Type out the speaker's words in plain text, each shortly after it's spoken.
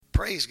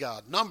Praise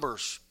God.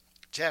 Numbers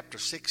chapter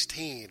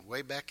 16,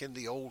 way back in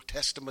the Old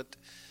Testament.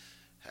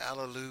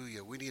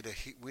 Hallelujah. We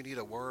need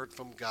a word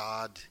from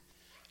God.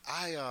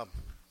 I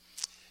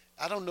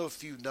don't know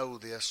if you know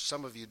this.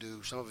 Some of you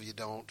do, some of you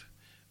don't.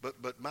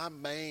 But my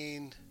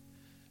main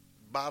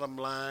bottom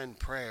line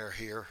prayer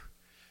here,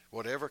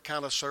 whatever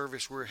kind of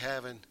service we're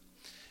having,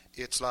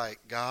 it's like,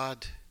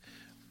 God,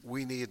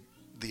 we need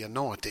the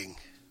anointing.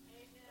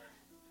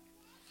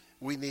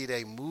 We need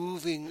a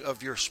moving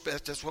of your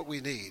spirit. That's what we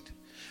need.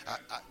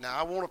 Now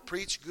I want to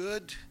preach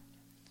good.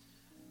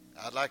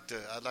 I'd like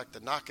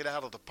to knock it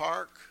out of the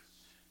park.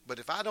 But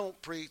if I don't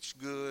preach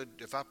good,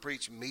 if I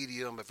preach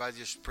medium, if I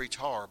just preach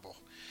horrible,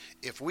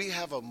 if we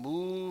have a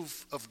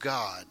move of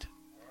God,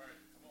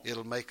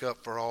 it'll make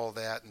up for all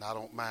that, and I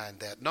don't mind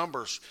that.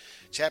 Numbers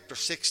chapter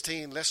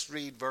 16, let's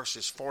read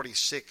verses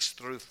 46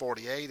 through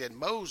 48. And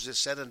Moses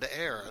said unto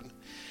Aaron,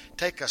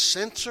 take a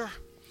censer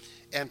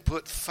and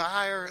put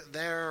fire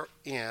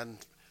therein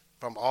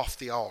from off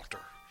the altar,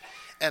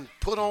 and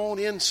put on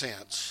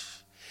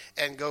incense,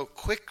 and go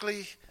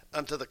quickly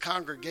unto the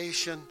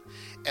congregation,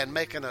 and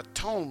make an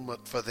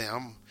atonement for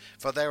them,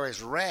 for there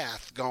is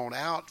wrath gone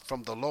out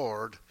from the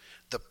Lord,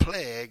 the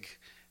plague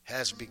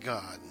has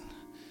begun.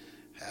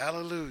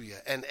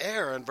 Hallelujah. And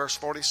Aaron, verse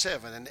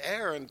 47, and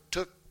Aaron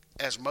took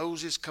as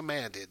Moses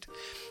commanded,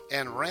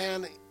 and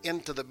ran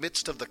into the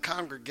midst of the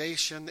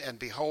congregation, and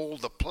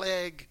behold, the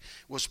plague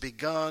was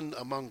begun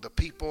among the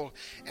people,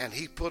 and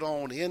he put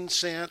on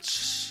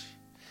incense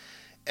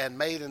and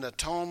made an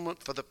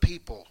atonement for the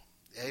people.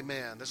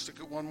 Amen. Let's look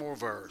at one more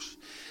verse.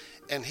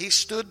 And he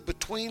stood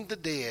between the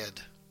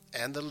dead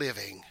and the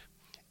living,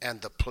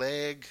 and the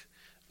plague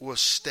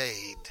was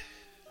stayed.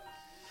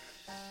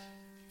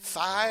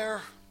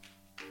 Fire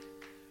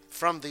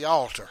from the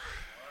altar.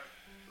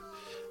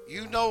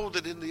 You know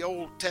that in the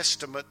Old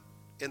Testament,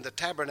 in the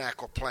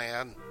tabernacle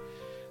plan,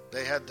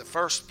 they had the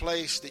first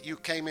place that you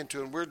came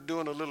into, and we're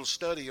doing a little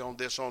study on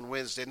this on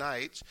Wednesday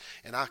nights,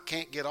 and I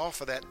can't get off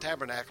of that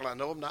tabernacle. I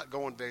know I'm not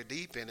going very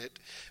deep in it,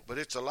 but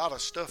it's a lot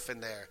of stuff in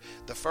there.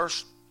 The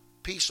first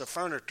piece of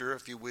furniture,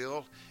 if you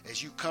will,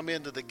 as you come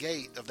into the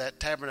gate of that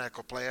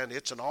tabernacle plan,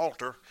 it's an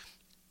altar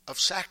of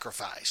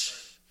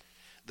sacrifice.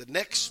 The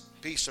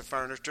next piece of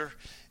furniture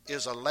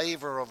is a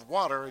laver of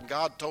water, and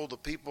God told the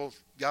people,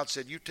 God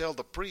said, you tell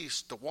the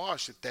priest to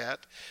wash at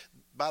that.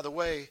 By the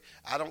way,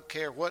 I don't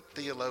care what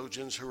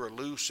theologians who are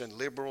loose and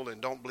liberal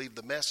and don't believe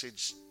the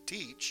message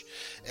teach,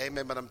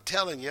 amen, but I'm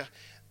telling you,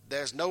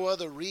 there's no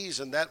other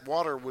reason that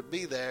water would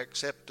be there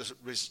except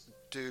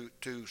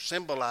to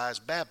symbolize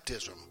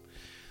baptism.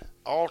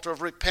 Altar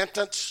of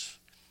repentance,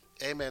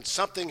 amen.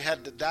 Something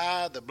had to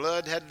die, the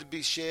blood had to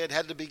be shed,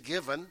 had to be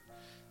given,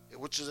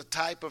 which is a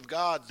type of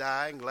God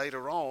dying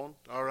later on,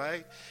 all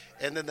right?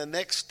 And then the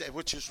next step,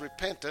 which is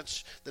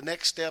repentance, the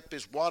next step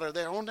is water.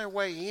 They're on their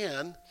way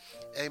in,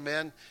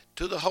 amen,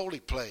 to the holy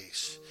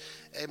place,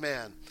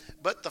 amen.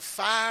 But the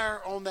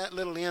fire on that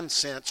little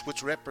incense,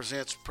 which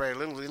represents prayer,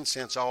 little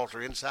incense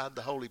altar inside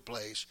the holy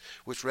place,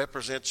 which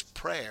represents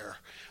prayer,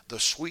 the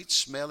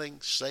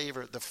sweet-smelling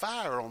savor, the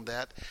fire on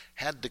that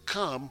had to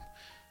come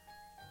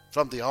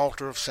from the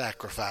altar of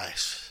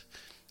sacrifice.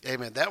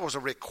 Amen. That was a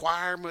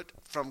requirement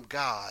from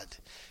God.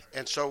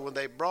 And so when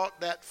they brought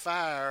that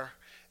fire,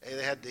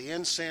 they had the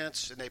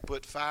incense and they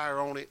put fire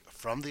on it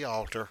from the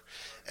altar.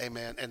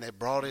 Amen. And they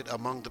brought it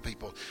among the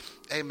people.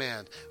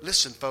 Amen.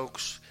 Listen,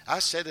 folks, I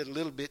said it a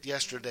little bit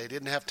yesterday.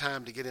 Didn't have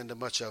time to get into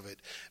much of it.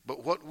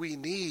 But what we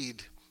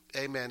need,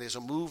 amen, is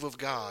a move of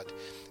God.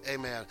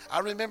 Amen. I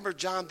remember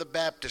John the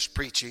Baptist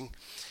preaching,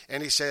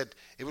 and he said,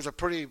 it was a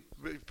pretty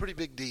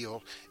big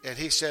deal. And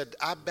he said,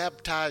 I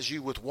baptize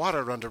you with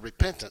water unto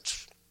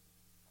repentance.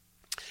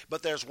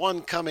 But there's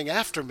one coming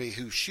after me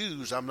whose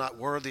shoes I'm not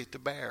worthy to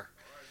bear.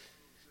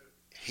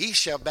 He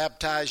shall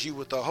baptize you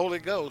with the Holy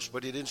Ghost,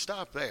 but he didn't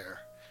stop there.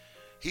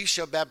 He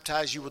shall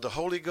baptize you with the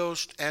Holy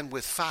Ghost and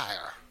with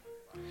fire.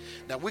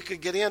 Now, we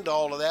could get into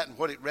all of that and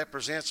what it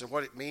represents and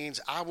what it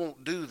means. I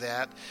won't do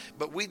that,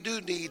 but we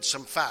do need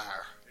some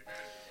fire.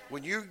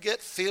 When you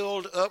get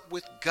filled up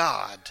with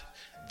God,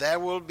 there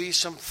will be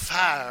some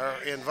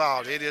fire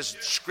involved. It is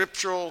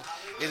scriptural.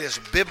 It is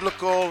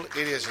biblical.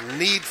 It is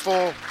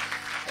needful.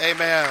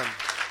 Amen.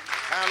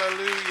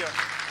 Hallelujah.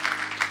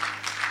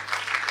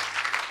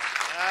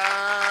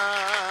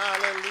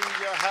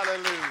 Hallelujah.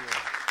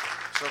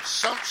 Hallelujah.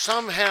 So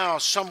somehow,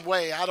 some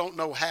way, I don't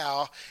know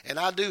how, and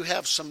I do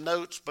have some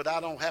notes, but I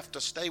don't have to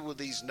stay with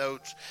these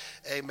notes.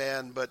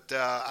 Amen. But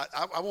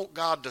I want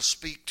God to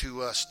speak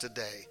to us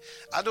today.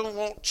 I don't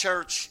want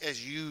church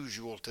as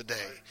usual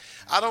today.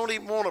 I don't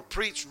even want to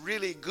preach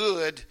really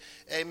good,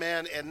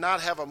 amen, and not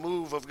have a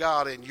move of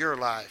God in your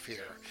life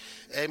here.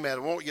 Amen. I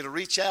want you to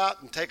reach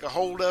out and take a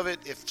hold of it.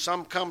 If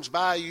some comes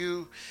by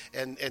you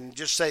and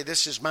just say,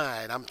 this is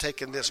mine. I'm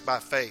taking this by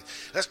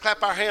faith. Let's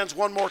clap our hands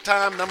one more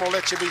time, and I'm going to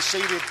let you be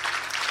seated.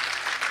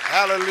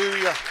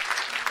 Hallelujah.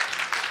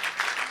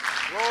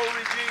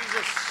 Glory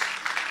Jesus.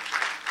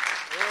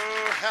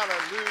 Oh,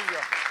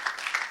 hallelujah.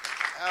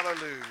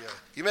 Hallelujah.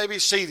 You may be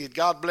seated.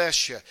 God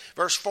bless you.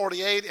 Verse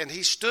 48, and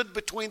he stood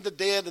between the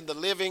dead and the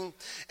living,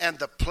 and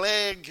the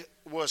plague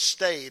was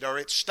stayed, or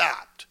it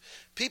stopped.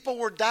 People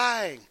were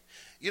dying.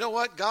 You know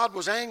what? God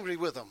was angry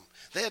with them.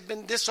 They had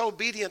been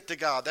disobedient to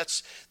God.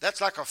 That's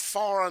like a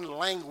foreign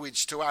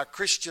language to our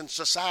Christian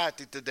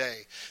society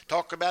today.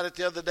 Talked about it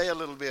the other day a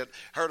little bit.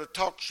 Heard a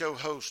talk show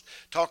host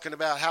talking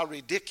about how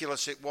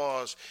ridiculous it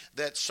was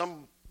that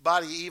somebody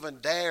even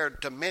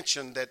dared to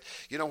mention that,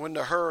 when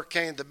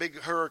the big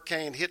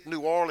hurricane hit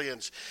New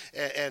Orleans,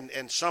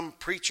 and some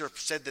preacher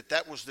said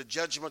that was the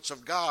judgments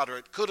of God, or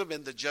it could have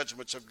been the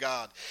judgments of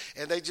God.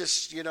 And they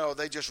just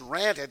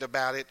ranted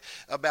about it,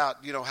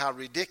 about, how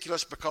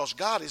ridiculous, because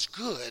God is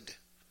good.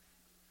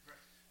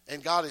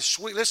 And God is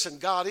sweet. Listen,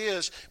 God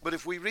is, but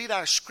if we read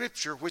our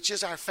scripture, which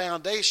is our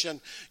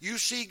foundation, you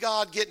see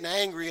God getting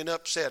angry and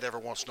upset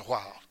every once in a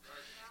while.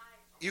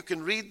 You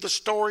can read the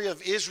story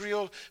of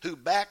Israel who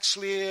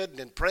backslid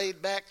and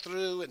prayed back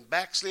through and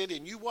backslid,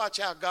 and you watch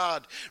how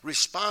God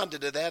responded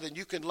to that, and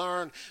you can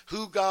learn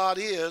who God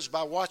is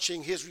by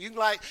watching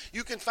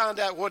you can find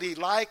out what he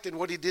liked and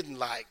what he didn't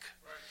like.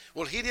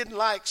 Well, he didn't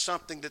like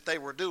something that they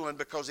were doing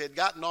because they had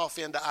gotten off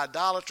into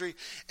idolatry,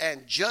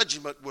 and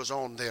judgment was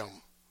on them.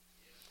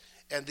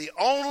 And the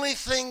only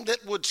thing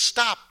that would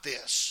stop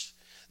this,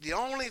 the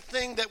only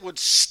thing that would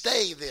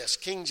stay this,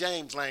 King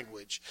James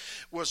language,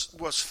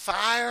 was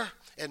fire.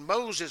 And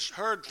Moses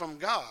heard from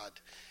God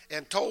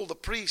and told the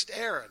priest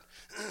Aaron,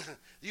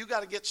 you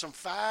got to get some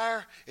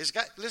fire.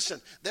 Listen,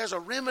 there's a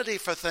remedy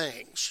for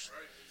things.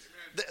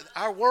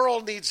 Our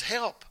world needs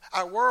help.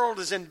 Our world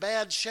is in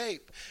bad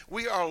shape.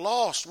 We are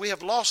lost. We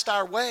have lost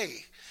our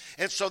way.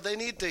 And so they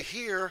need to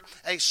hear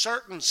a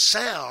certain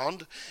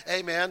sound,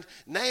 amen,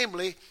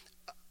 namely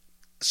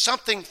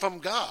something from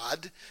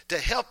God to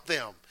help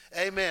them.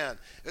 Amen.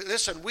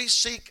 Listen, we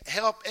seek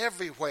help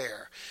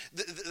everywhere.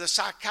 The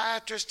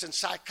psychiatrist and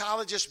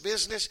psychologist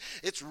business,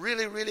 it's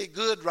really, really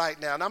good right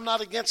now. And I'm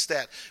not against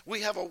that.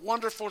 We have a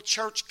wonderful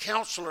church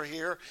counselor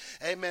here,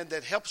 amen,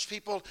 that helps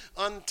people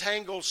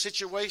untangle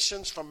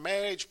situations from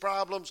marriage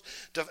problems.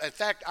 In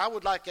fact, I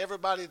would like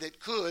everybody that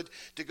could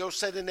to go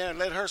sit in there and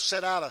let her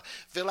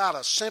fill out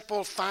a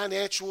simple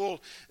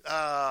financial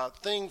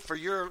thing for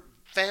your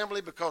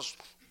family, because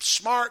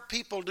smart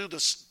people do the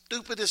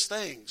stupidest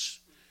things.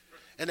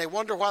 And they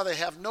wonder why they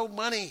have no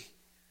money.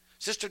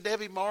 Sister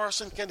Debbie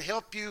Morrison can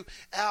help you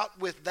out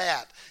with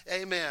that.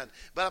 Amen.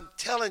 But I'm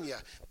telling you,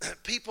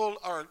 people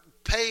are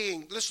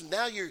paying. Listen,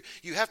 now you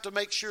have to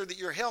make sure that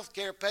your health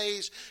care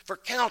pays for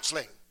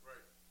counseling.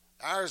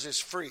 Right. Ours is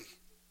free.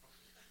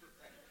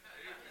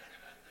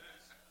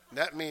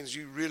 That means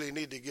you really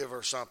need to give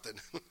her something.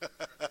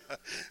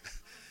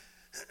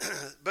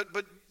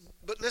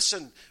 But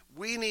listen,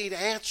 we need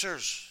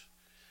answers.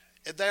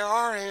 There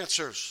are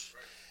answers.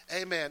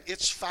 Amen.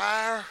 It's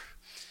fire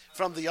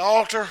from the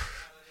altar.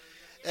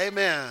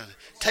 Amen.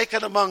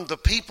 Taken among the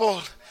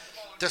people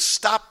to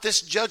stop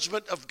this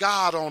judgment of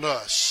God on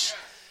us.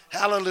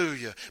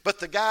 Hallelujah.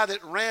 But the guy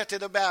that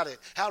ranted about it,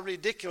 how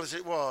ridiculous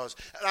it was.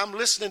 And I'm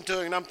listening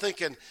to him and I'm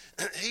thinking,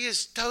 he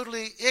is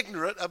totally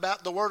ignorant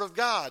about the Word of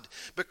God,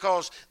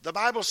 because the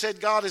Bible said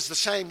God is the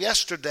same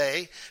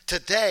yesterday,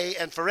 today,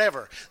 and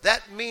forever.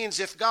 That means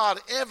if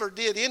God ever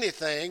did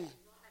anything,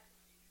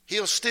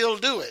 he'll still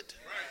do it.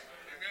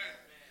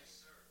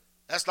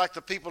 That's like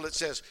the people that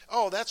says,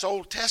 oh, that's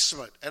Old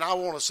Testament. And I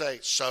want to say,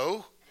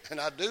 so? And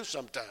I do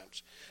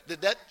sometimes.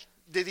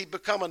 Did he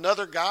become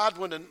another God?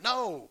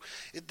 No,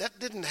 that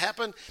didn't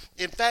happen.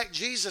 In fact,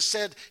 Jesus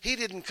said he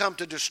didn't come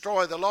to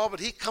destroy the law, but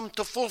he come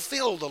to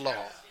fulfill the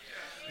law.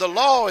 The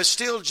law is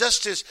still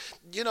just as,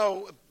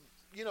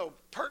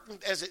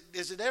 pertinent as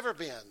it ever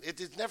been. It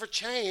has never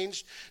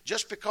changed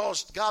just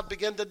because God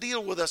began to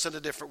deal with us in a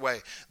different way.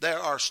 There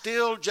are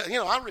still,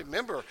 I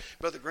remember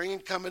Brother Green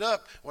coming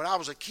up when I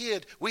was a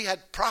kid. We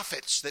had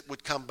prophets that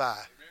would come by.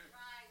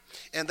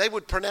 And they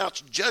would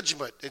pronounce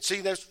judgment. And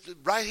see, there's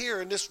right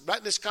here in this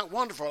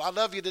wonderful. I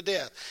love you to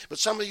death. But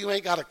some of you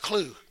ain't got a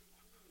clue.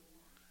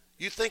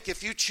 You think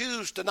if you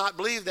choose to not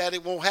believe that,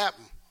 it won't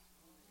happen.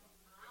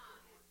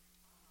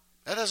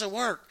 That doesn't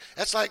work.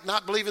 That's like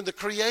not believing the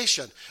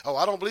creation. Oh,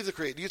 I don't believe the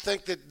creation. Do you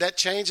think that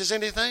changes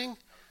anything?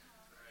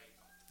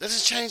 That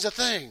doesn't change a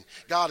thing.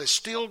 God is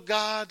still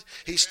God.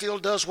 He still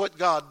does what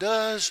God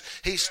does.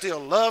 He still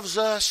loves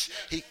us.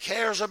 He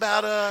cares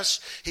about us.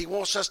 He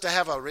wants us to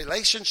have a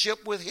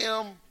relationship with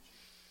him.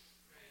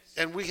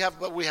 And we have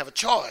a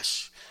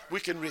choice. We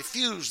can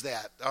refuse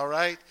that, all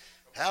right?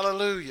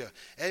 Hallelujah.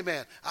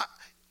 Amen.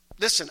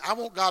 Listen, I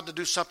want God to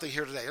do something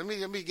here today.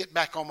 Let me get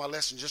back on my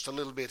lesson just a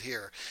little bit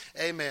here.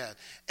 Amen.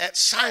 At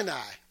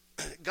Sinai,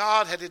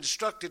 God had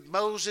instructed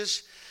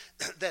Moses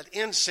that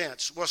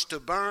incense was to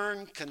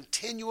burn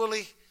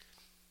continually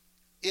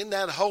in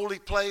that holy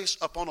place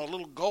upon a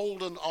little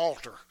golden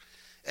altar.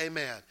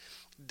 Amen.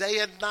 day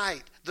and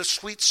night, the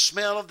sweet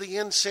smell of the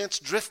incense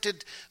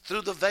drifted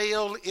through the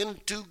veil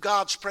into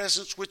God's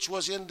presence, which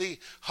was in the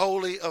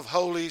Holy of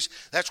Holies.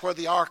 That's where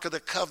the Ark of the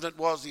Covenant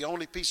was, the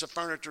only piece of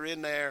furniture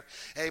in there.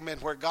 Amen.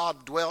 Where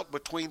God dwelt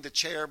between the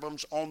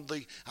cherubims on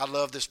the, I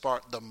love this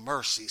part, the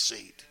mercy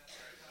seat.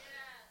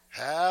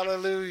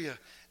 Hallelujah.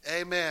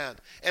 Amen.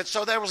 And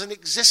so there was an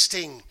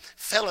existing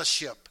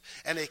fellowship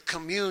and a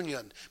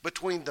communion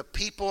between the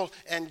people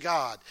and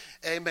God.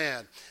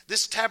 Amen.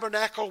 This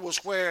tabernacle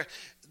was where,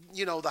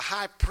 the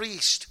high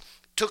priest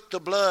took the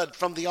blood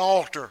from the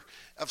altar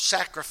of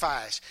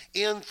sacrifice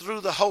in through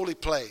the holy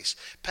place,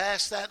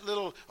 past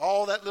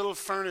all that little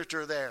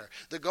furniture there,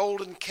 the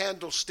golden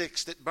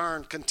candlesticks that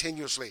burned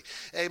continuously.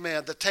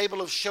 Amen. The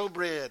table of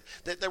showbread,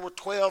 that there were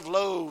 12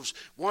 loaves,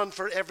 one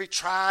for every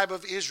tribe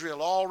of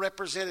Israel, all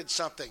represented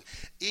something.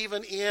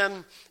 Even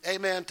in,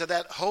 amen, to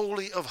that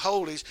holy of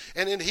holies.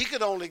 And then he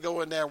could only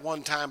go in there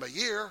one time a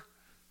year.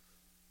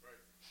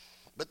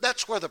 But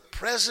that's where the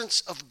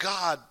presence of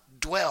God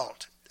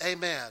dwelt.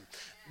 Amen.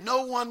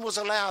 No one was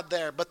allowed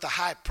there but the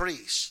high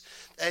priest.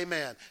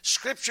 Amen.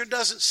 Scripture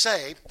doesn't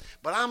say,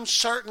 but I'm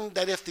certain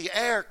that if the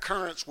air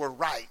currents were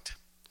right,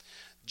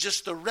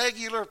 just the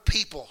regular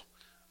people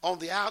on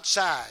the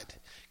outside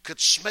could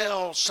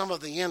smell some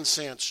of the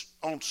incense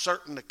on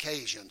certain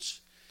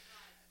occasions.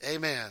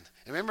 Amen.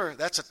 And remember,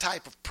 that's a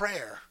type of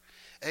prayer.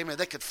 Amen.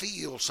 They could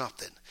feel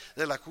something.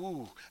 They're like,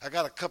 ooh, I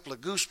got a couple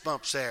of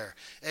goosebumps there.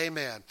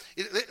 Amen.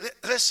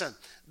 Listen,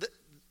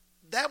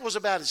 that was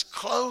about as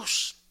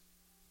close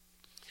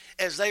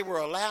as they were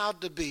allowed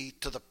to be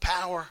to the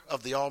power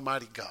of the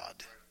Almighty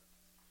God.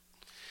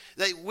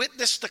 They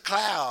witnessed the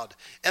cloud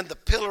and the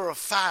pillar of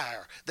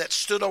fire that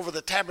stood over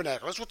the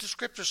tabernacle. That's what the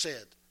scripture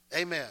said.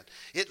 Amen.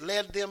 It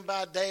led them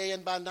by day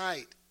and by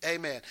night.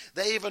 Amen.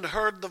 They even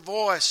heard the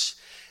voice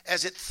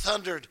as it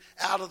thundered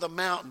out of the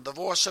mountain, the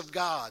voice of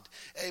God.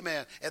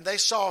 Amen. And they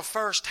saw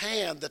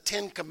firsthand the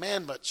 10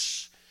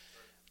 Commandments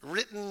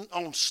written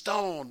on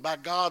stone by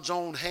God's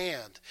own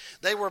hand.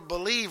 They were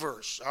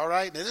believers, all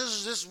right? Now,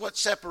 this is what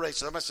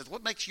separates them. I said,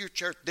 what makes your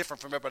church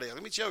different from everybody else?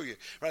 Let me show you.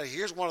 Right,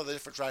 here's one of the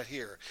difference right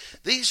here.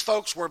 These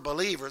folks were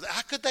believers.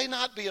 How could they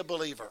not be a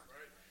believer?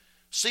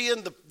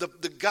 Seeing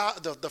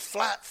the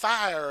flat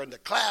fire and the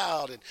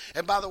cloud.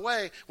 And by the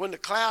way, when the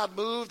cloud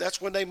moved,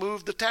 that's when they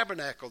moved the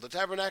tabernacle. The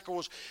tabernacle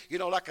was,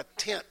 like a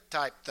tent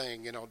type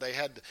thing. They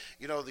had,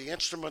 the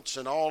instruments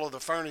and all of the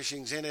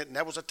furnishings in it. And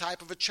that was a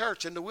type of a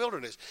church in the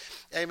wilderness.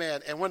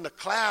 Amen. And when the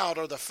cloud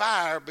or the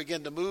fire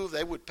began to move,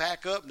 they would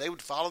pack up and they would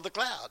follow the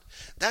cloud.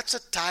 That's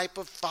a type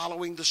of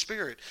following the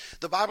Spirit.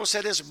 The Bible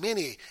said, as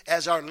many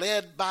as are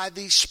led by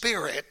the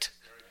Spirit,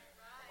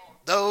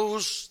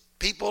 those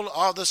people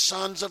are the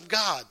sons of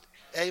God.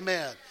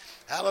 Amen.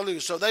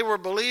 Hallelujah. So they were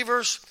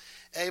believers.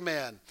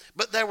 Amen.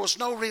 But there was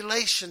no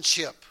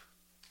relationship,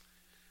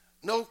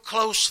 no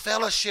close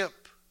fellowship,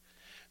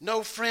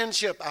 no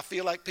friendship. I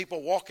feel like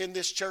people walk in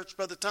this church,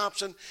 Brother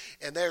Thompson,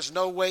 and there's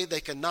no way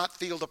they cannot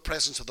feel the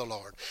presence of the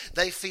Lord.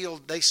 They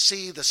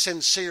see the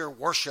sincere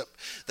worship.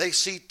 They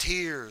see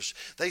tears.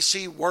 They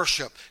see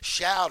worship,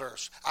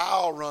 shouters,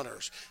 aisle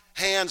runners,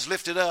 hands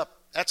lifted up.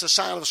 That's a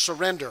sign of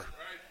surrender.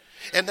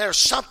 And there's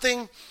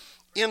something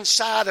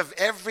inside of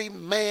every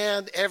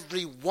man,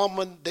 every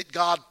woman that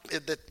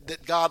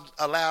God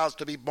allows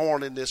to be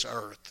born in this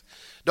earth.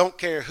 Don't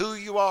care who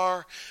you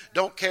are.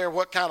 Don't care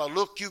what kind of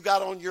look you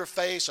got on your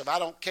face. If I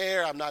don't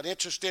care, I'm not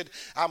interested,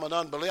 I'm an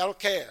unbeliever. I don't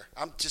care.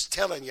 I'm just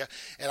telling you.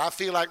 And I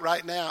feel like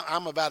right now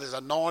I'm about as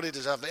anointed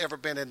as I've ever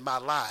been in my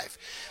life.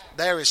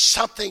 There is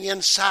something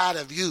inside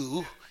of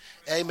you.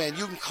 Amen.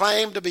 You can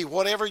claim to be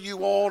whatever you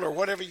want or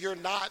whatever you're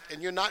not,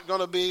 and you're not going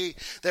to be.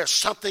 There's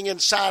something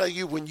inside of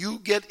you when you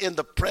get in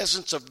the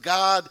presence of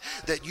God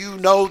that you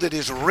know that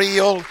is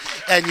real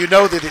and you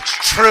know that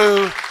it's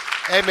true.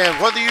 Amen.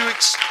 Whether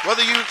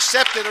you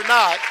accept it or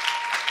not.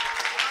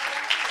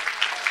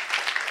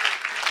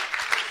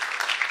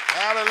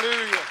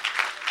 Hallelujah.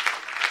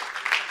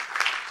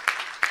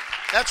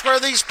 That's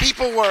where these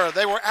people were.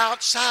 They were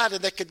outside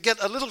and they could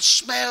get a little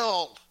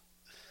smell.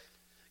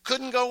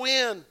 Couldn't go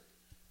in.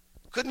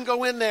 Couldn't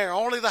go in there.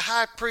 Only the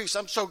high priest.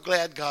 I'm so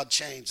glad God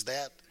changed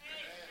that.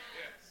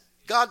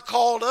 God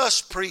called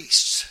us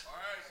priests.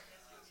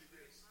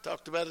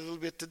 Talked about it a little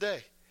bit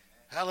today.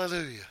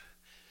 Hallelujah.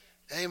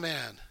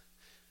 Amen.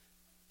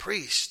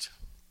 Priest.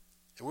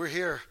 And we're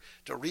here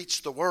to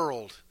reach the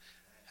world.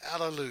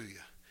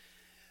 Hallelujah.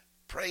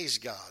 Praise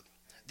God.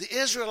 The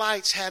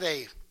Israelites had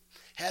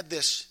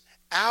this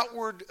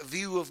outward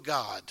view of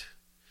God.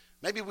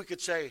 Maybe we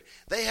could say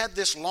they had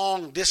this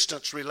long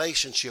distance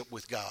relationship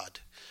with God.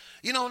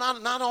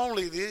 Not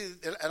only,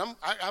 and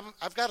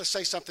I've got to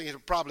say something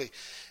that'll probably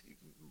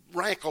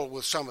rankle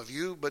with some of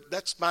you, but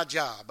that's my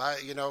job.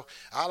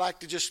 I like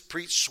to just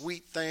preach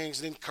sweet things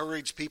and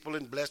encourage people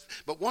and bless.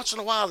 But once in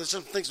a while, there's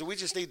some things that we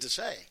just need to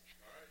say.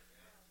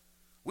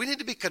 We need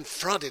to be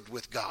confronted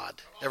with God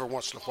every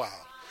once in a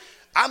while.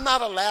 I'm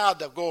not allowed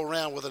to go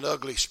around with an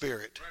ugly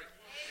spirit.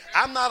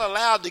 I'm not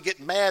allowed to get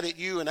mad at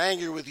you and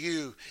angry with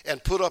you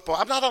and put up.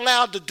 I'm not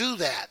allowed to do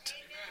that.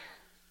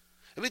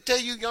 Let me tell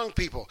you, young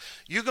people,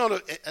 you're going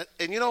to,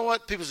 and you know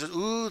what? People say,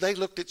 ooh, they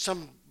looked at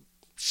some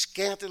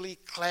scantily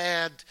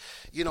clad,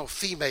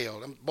 female,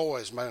 them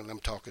boys, man, I'm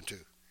talking to.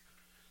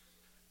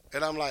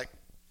 And I'm like,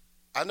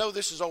 I know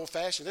this is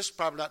old-fashioned. This is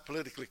probably not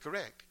politically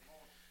correct.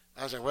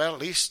 I was like, well,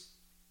 at least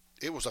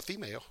it was a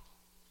female.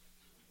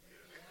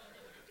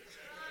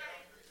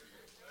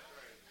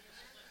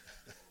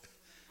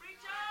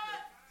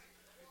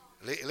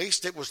 At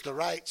least it was the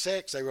right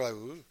sex. They were like,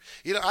 ooh.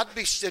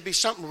 There'd be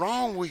something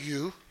wrong with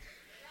you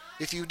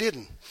if you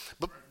didn't.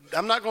 But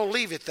I'm not going to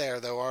leave it there,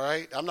 though, all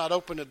right? I'm not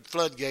opening the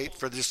floodgate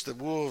for the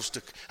wolves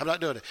to. I'm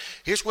not doing it.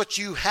 Here's what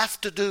you have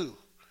to do.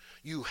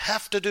 You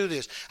have to do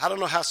this. I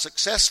don't know how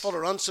successful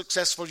or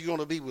unsuccessful you're going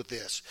to be with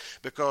this,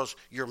 because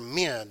you're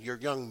men, you're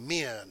young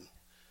men,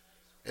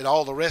 and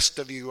all the rest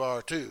of you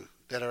are too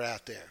that are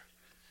out there.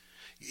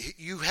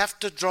 You have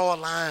to draw a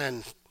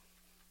line.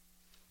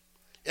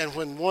 And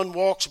when one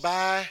walks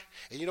by,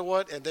 and you know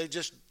what, and they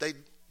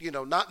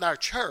not in our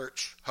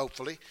church,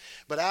 hopefully,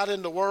 but out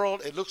in the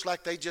world, it looks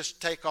like they just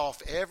take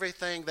off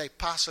everything they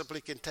possibly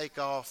can take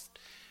off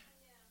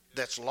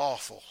that's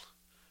lawful.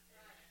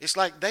 It's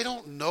like they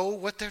don't know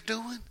what they're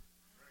doing.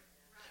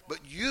 But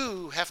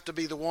you have to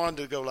be the one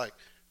to go like,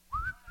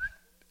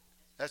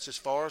 that's as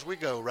far as we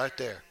go right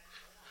there.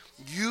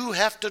 You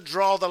have to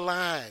draw the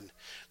line.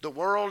 The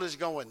world is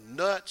going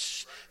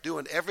nuts,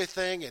 doing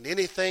everything and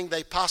anything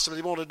they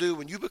possibly want to do.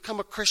 When you become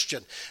a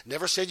Christian,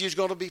 never said you was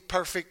going to be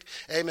perfect,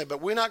 amen. But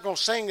we're not going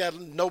to sing that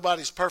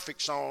nobody's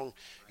perfect song.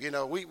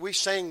 We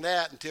sing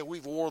that until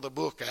we've wore the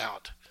book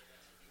out.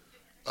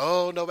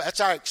 Oh, no, that's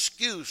our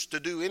excuse to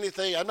do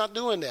anything. I'm not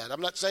doing that.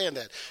 I'm not saying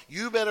that.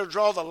 You better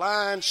draw the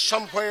line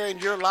somewhere in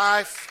your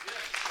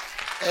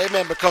life,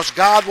 amen, because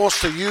God wants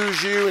to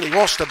use you and he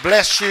wants to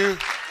bless you.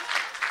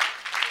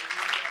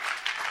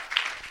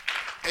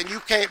 And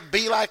you can't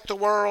be like the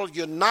world.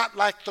 You're not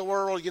like the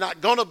world. You're not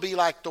going to be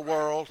like the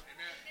world.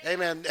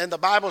 Amen. And the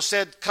Bible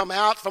said, come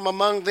out from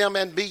among them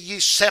and be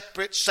ye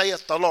separate,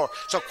 saith the Lord.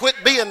 So quit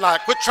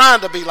trying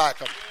to be like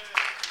them.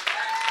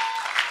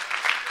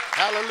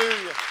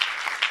 Hallelujah.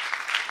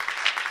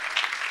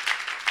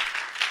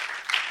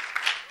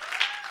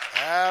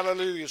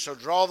 Hallelujah. So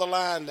draw the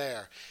line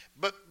there.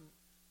 But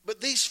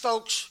these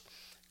folks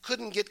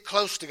couldn't get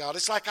close to God.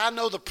 It's like I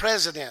know the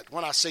president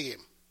when I see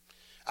him.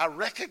 I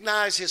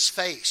recognize his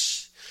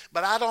face,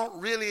 but I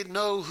don't really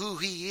know who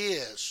he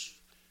is.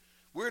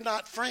 We're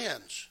not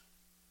friends.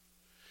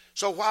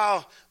 So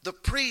while the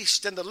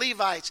priests and the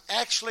Levites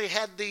actually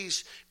had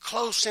these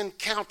close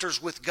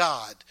encounters with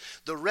God,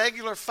 the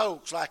regular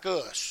folks like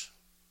us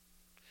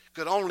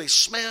could only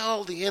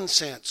smell the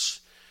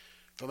incense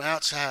from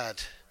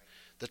outside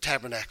the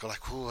tabernacle.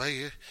 Like, oh,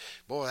 hey,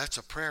 boy, that's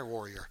a prayer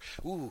warrior.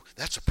 Ooh,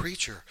 that's a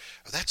preacher.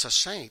 That's a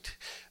saint.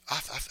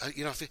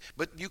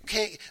 But you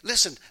can't.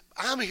 Listen,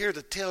 I'm here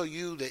to tell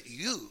you that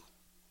you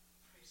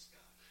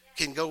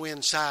can go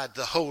inside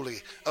the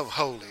Holy of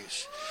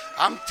Holies.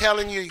 I'm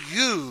telling you,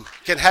 you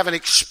can have an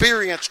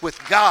experience with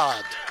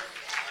God.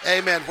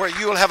 Amen. Where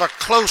you will have a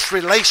close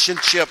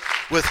relationship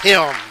with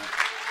him.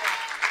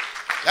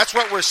 That's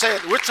what we're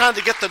saying. We're trying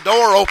to get the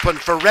door open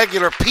for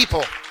regular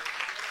people.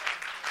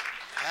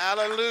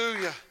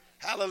 Hallelujah.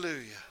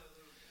 Hallelujah.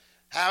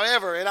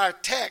 However, in our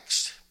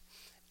text,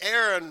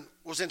 Aaron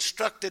was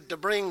instructed to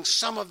bring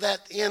some of that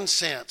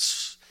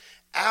incense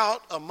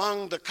out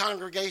among the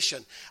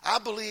congregation. I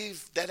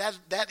believe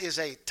that is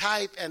a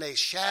type and a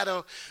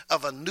shadow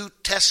of a New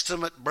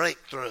Testament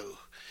breakthrough.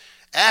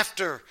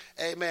 After,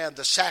 amen,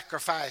 the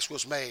sacrifice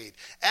was made,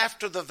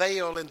 after the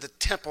veil in the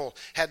temple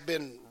had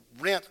been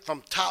rent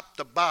from top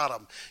to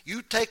bottom,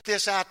 you take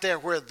this out there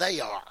where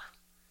they are.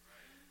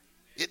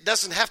 It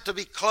doesn't have to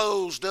be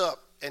closed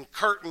up and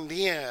curtained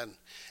in,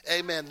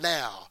 amen,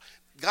 now.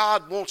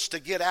 God wants to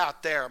get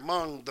out there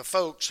among the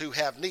folks who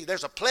have need.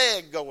 There's a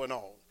plague going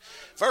on.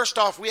 First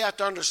off, we have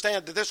to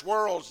understand that this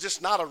world's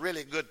just not a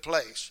really good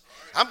place.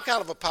 I'm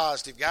kind of a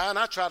positive guy, and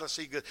I try to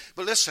see good.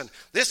 But listen,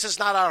 this is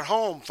not our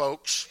home,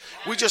 folks.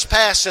 We're just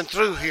passing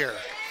through here.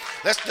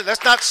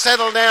 Let's not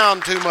settle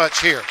down too much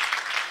here.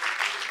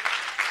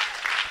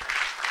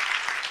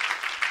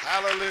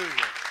 Hallelujah.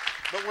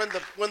 But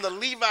when the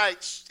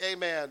Levites,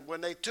 amen, when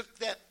they took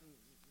that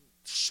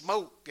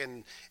smoke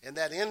and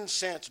that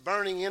incense,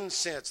 burning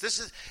incense, this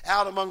is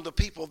out among the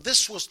people,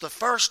 this was the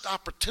first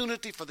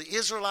opportunity for the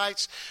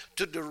Israelites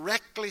to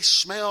directly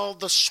smell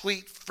the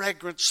sweet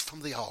fragrance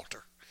from the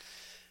altar.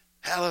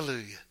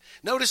 Hallelujah.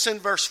 Notice in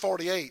verse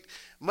 48,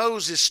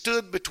 Moses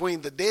stood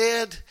between the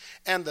dead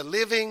and the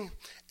living,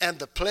 and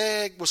the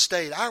plague was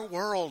stayed. Our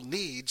world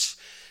needs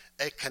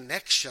a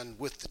connection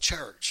with the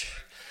church.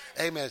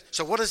 Amen.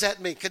 So what does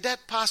that mean? Could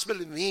that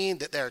possibly mean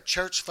that there are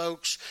church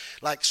folks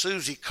like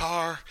Susie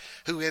Carr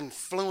who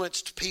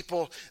influenced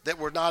people that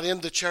were not in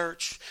the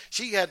church?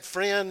 She had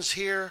friends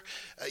here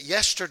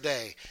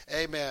yesterday,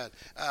 amen,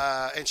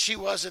 and she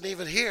wasn't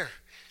even here.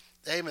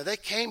 Amen. They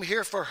came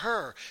here for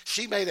her.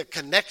 She made a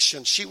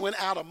connection. She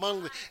went out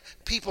among the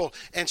people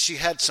and she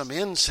had some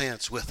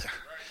incense with her.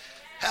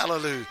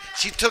 Hallelujah.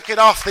 She took it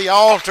off the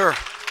altar.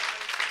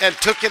 and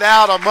took it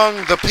out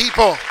among the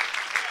people.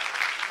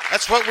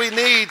 That's what we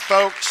need,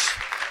 folks.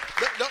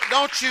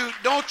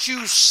 Don't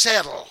you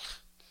settle.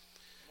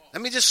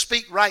 Let me just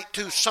speak right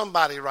to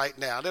somebody right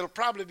now. There'll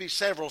probably be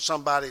several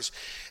somebodies.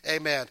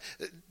 Amen.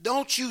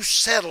 Don't you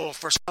settle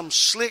for some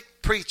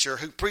slick preacher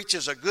who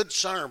preaches a good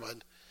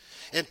sermon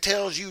and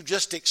tells you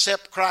just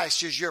accept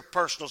Christ as your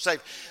personal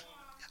Savior.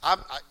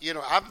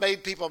 I've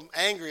made people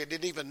angry. I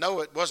didn't even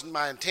know it wasn't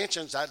my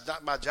intentions. It's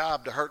not my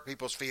job to hurt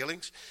people's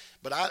feelings.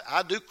 But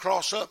I do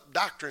cross up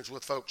doctrines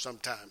with folks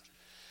sometimes.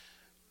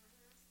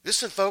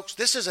 Listen, folks,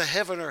 this is a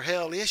heaven or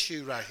hell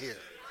issue right here.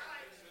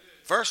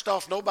 First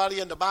off, nobody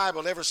in the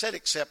Bible ever said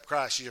accept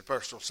Christ as your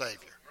personal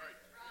Savior.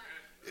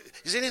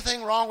 Is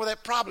anything wrong with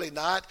that? Probably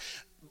not.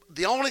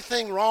 The only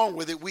thing wrong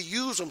with it, we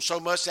use them so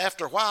much,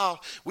 after a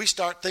while, we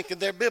start thinking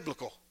they're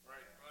biblical.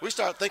 We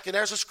start thinking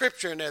there's a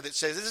scripture in there that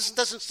says, this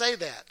doesn't say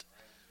that.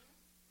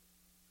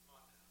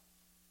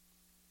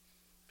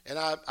 And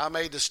I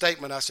made the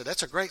statement, I said,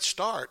 that's a great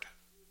start.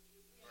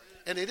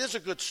 And it is a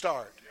good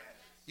start.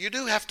 You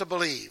do have to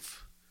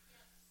believe.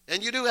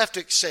 And you do have to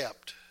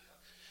accept.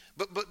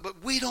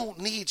 But we don't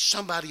need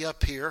somebody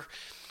up here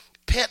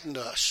petting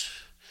us.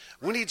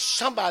 We need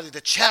somebody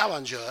to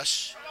challenge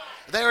us.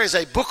 There is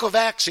a Book of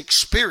Acts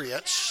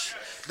experience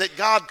that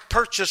God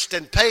purchased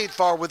and paid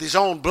for with his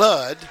own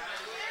blood.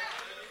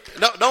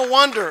 No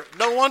wonder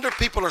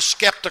people are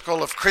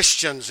skeptical of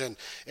Christians and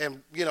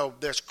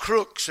there's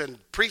crooks and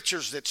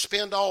preachers that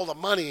spend all the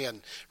money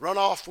and run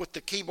off with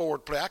the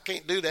keyboard player. I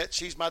can't do that.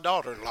 She's my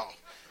daughter-in-law.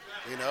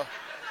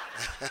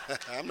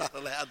 I'm not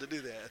allowed to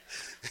do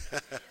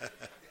that.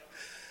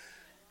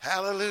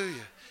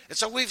 Hallelujah. And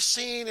so we've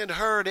seen and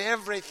heard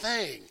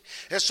everything.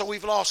 And so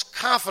we've lost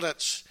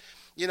confidence,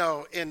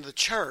 in the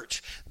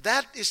church.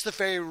 That is the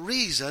very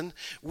reason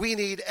we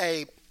need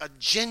a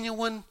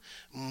genuine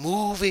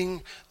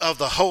moving of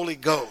the Holy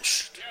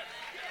Ghost.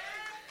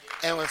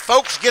 And when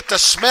folks get to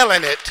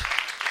smelling it,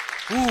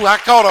 I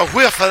caught a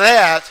whiff of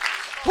that.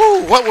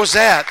 What was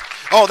that?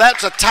 Oh,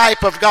 that's a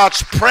type of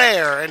God's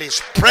prayer and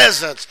his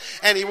presence.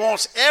 And he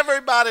wants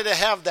everybody to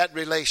have that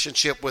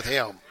relationship with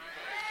him.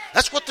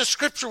 That's what the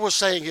scripture was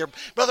saying here.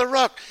 Brother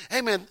Ruck,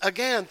 amen.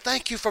 Again,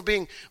 thank you for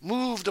being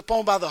moved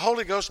upon by the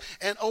Holy Ghost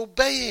and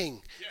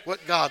obeying what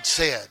God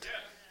said.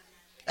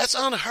 That's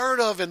unheard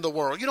of in the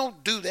world. You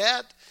don't do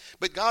that.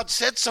 But God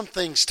said some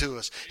things to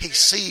us. He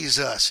sees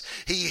us.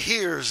 He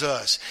hears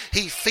us.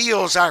 He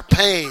feels our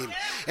pain.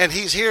 And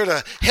he's here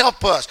to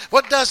help us.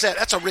 What does that?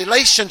 That's a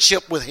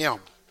relationship with him.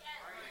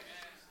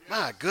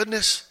 My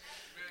goodness.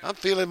 I'm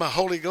feeling my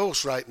Holy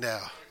Ghost right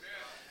now.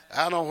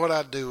 I don't know what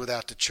I'd do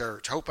without the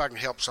church. Hope I can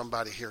help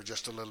somebody here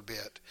just a little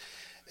bit.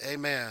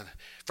 Amen.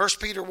 1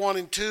 Peter 1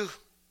 and 2.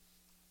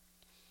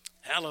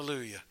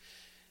 Hallelujah.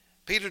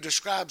 Peter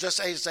describes us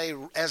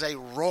as a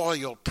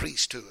royal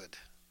priesthood.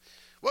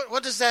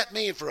 What does that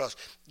mean for us?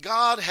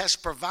 God has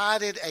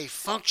provided a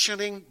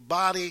functioning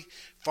body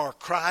for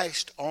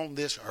Christ on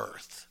this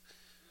earth.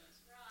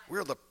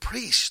 We're the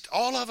priest,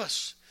 all of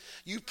us.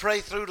 You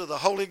pray through to the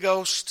Holy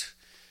Ghost.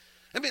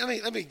 Let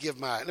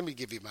me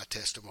give you my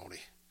testimony.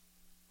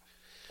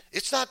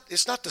 It's not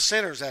the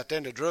sinners out there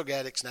and the drug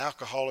addicts and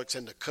alcoholics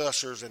and the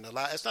cussers and the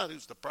liars. That's not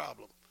who's the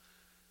problem.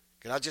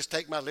 Can I just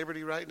take my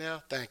liberty right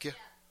now? Thank you.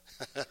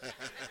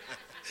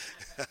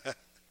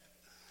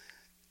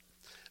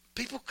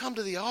 People come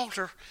to the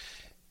altar.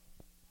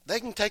 They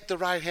can take the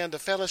right hand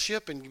of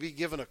fellowship and be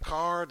given a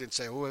card and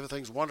say, oh,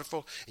 everything's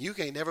wonderful. And you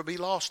can't never be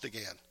lost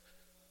again.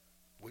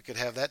 We could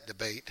have that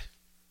debate.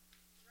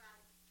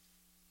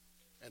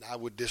 And I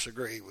would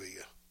disagree with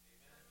you.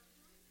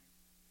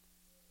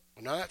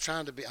 I'm not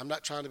trying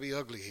to be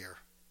ugly here.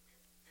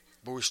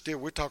 But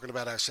we're talking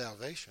about our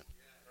salvation.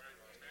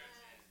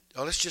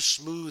 Oh, let's just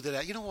smooth it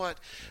out. You know what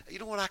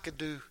I could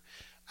do?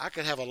 I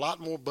could have a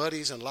lot more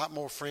buddies and a lot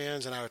more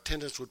friends, and our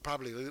attendance would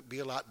probably be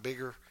a lot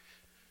bigger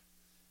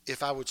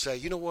if I would say,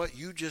 you know what,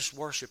 you just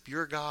worship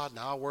your God and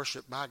I'll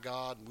worship my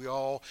God. And we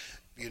all,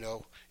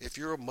 if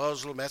you're a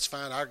Muslim, that's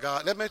fine. Our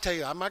God, let me tell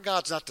you, my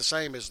God's not the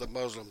same as the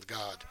Muslim's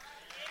God.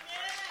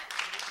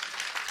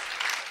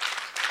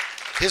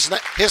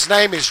 His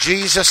name is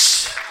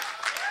Jesus.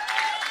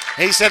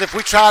 He said if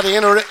we try to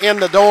enter in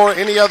the door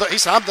he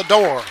said, I'm the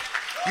door.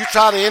 You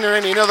try to enter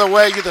any other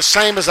way, you're the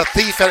same as a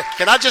thief.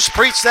 Can I just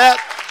preach that?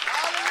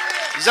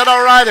 Is that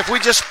all right if we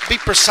just be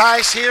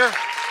precise here?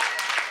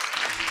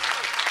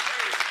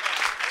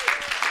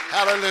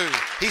 Hallelujah.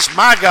 He's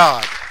my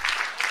God.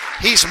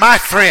 He's my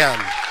friend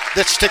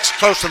that sticks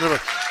close to the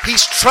Lord.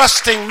 He's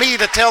trusting me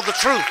to tell the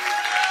truth.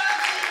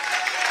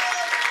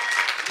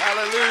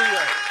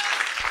 Hallelujah.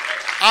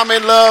 I'm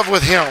in love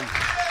with him.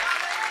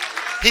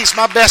 He's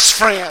my best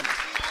friend.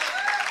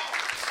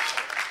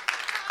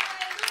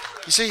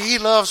 You see, he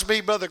loves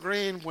me, Brother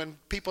Green, when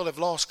people have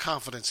lost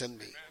confidence in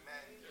me.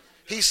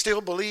 He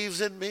still believes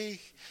in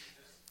me.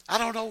 I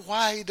don't know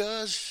why he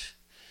does.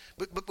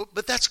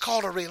 But that's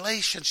called a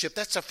relationship.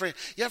 That's a friend.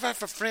 You ever have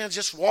friends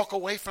just walk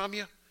away from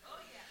you?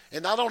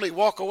 And not only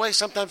walk away,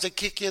 sometimes they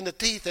kick you in the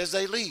teeth as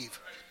they leave.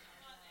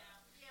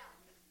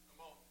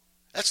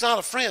 That's not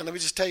a friend. Let me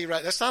just tell you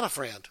right. That's not a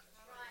friend.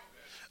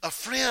 A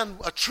friend,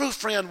 a true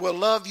friend will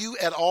love you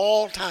at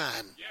all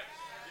time.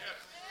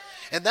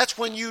 And that's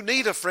when you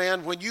need a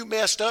friend, when you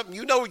messed up and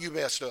you know you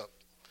messed up.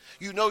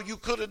 You know you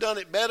could have done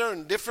it better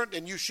and different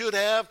than you should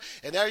have.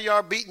 And there you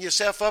are beating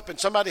yourself up and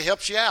somebody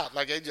helps you out.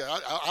 Like,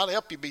 I'll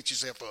help you beat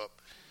yourself up.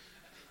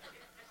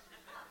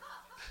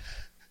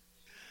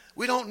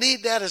 We don't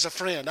need that as a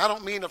friend. I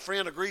don't mean a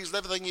friend agrees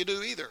with everything you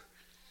do either.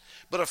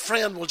 But a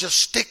friend will just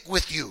stick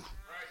with you.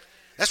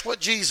 That's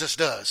what Jesus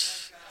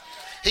does.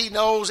 He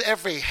knows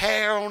every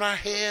hair on our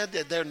head,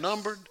 that they're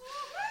numbered.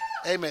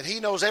 Amen.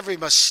 He knows every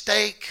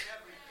mistake.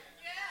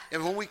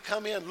 And when we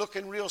come in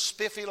looking real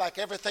spiffy like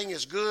everything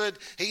is good,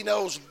 he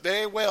knows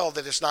very well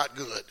that it's not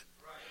good.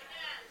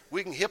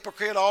 We can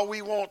hypocrite all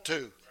we want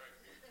to.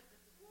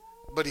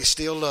 But he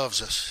still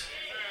loves us.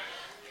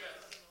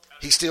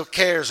 He still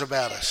cares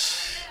about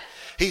us.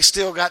 He's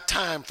still got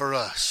time for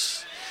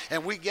us.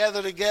 And we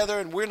gather together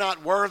and we're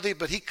not worthy,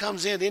 but he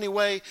comes in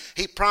anyway.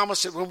 He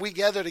promised that when we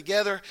gather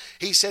together,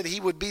 he said he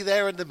would be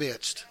there in the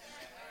midst.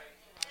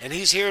 And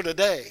he's here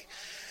today.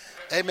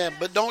 Amen.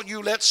 But don't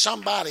you let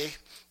somebody,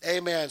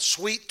 amen,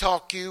 sweet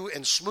talk you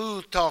and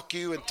smooth talk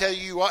you and tell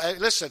you,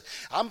 listen,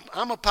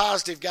 I'm a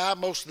positive guy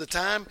most of the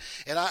time,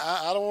 and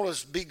I don't want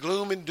to be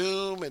gloom and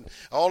doom and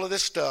all of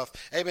this stuff.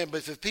 Amen.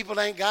 But if people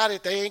ain't got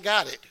it, they ain't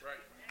got it.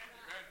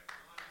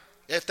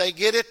 If they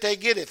get it, they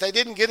get it. If they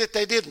didn't get it,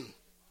 they didn't.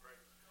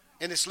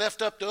 And it's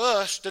left up to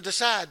us to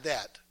decide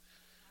that.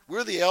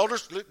 We're the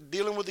elders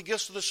dealing with the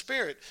gifts of the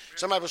Spirit.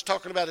 Somebody was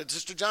talking about it,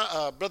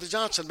 Brother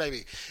Johnson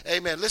maybe.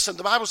 Amen. Listen,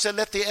 the Bible said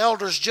let the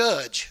elders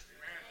judge.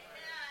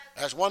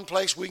 That's one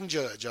place we can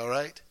judge, all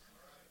right?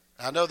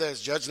 I know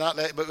there's judge not,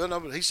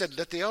 but he said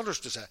let the elders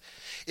decide.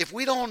 If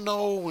we don't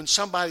know when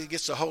somebody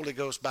gets the Holy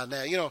Ghost by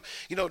now, you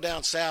know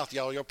down south,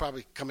 you'll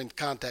probably come in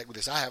contact with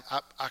this.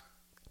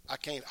 I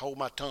can't hold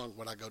my tongue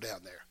when I go down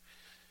there.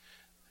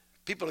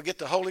 People will get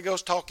the Holy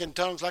Ghost talk in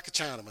tongues like a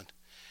Chinaman.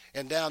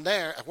 And down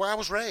there, where I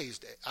was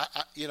raised,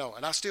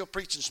 and I still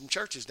preach in some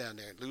churches down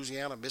there in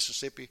Louisiana,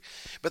 Mississippi.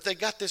 But they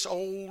got this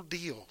old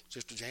deal,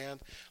 Sister Jan,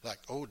 like,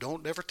 oh,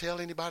 don't never tell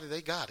anybody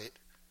they got it.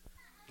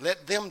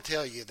 Let them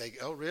tell you.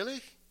 Oh,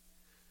 really?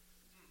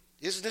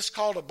 Isn't this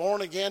called a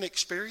born-again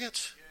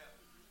experience?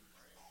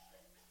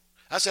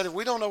 I said, if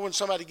we don't know when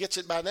somebody gets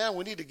it by now,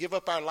 we need to give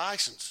up our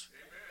license.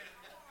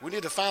 We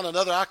need to find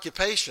another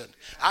occupation.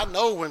 I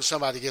know when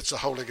somebody gets the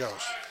Holy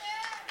Ghost.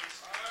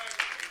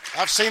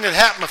 I've seen it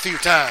happen a few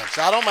times.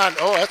 I don't mind.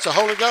 Oh, that's the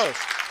Holy Ghost.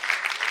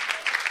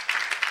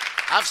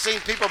 I've seen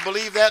people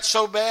believe that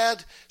so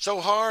bad,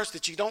 so hard,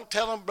 that you don't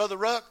tell them, Brother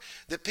Ruck,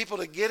 that people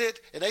to get it,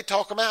 and they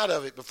talk them out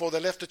of it before they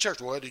left the church.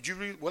 Well, did you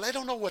read? Well, they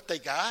don't know what they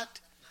got.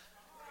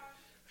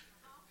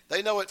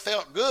 They know it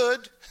felt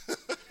good.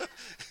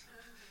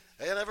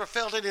 They never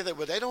felt anything,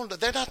 but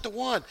they're not the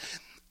one.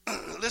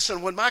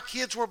 Listen, when my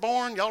kids were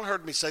born, y'all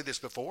heard me say this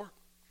before.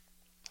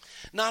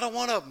 Not a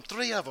one of them,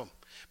 3 of them.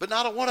 But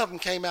not a one of them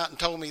came out and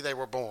told me they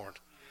were born.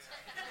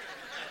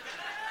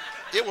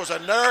 It was a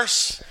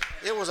nurse.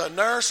 It was a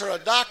nurse or a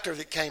doctor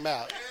that came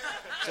out.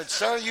 Said,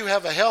 sir, you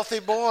have a healthy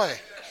boy.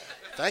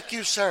 Thank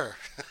you, sir.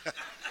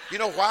 You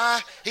know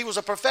why? He was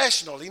a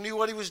professional. He knew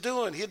what he was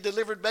doing. He had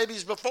delivered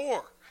babies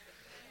before.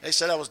 They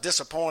said I was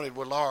disappointed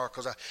with Laura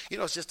because,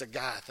 it's just a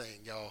guy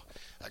thing, y'all.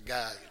 A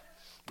guy.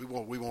 We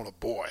want a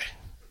boy.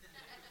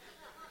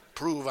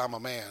 Prove I'm a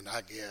man,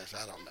 I guess.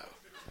 I don't know.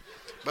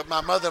 But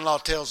my mother-in-law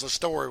tells a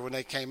story when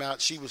they came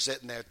out. She was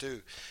sitting there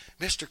too.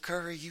 Mr.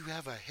 Curry, you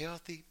have a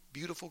healthy,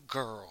 beautiful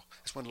girl.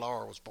 That's when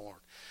Laura was born.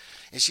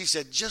 And she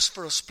said, just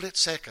for a split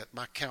second,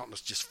 my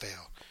countenance just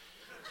fell.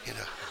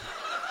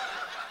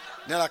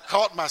 Then I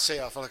caught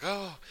myself. I'm like,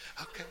 oh,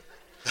 okay.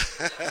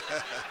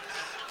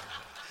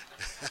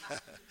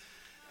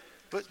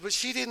 But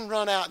she didn't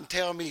run out and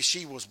tell me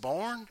she was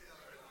born.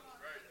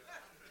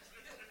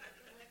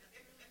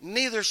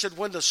 Neither should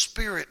when the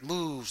Spirit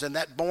moves and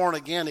that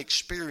born-again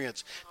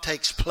experience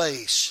takes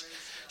place,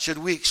 should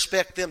we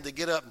expect them to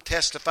get up and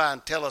testify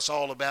and tell us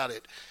all about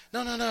it.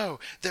 No.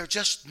 They're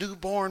just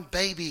newborn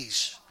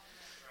babies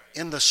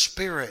in the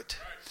Spirit.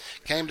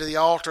 Came to the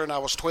altar and I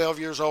was 12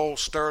 years old,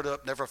 stirred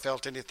up, never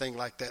felt anything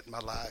like that in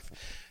my life.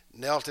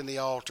 Knelt in the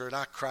altar and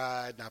I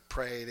cried and I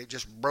prayed. It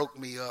just broke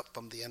me up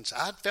from the inside.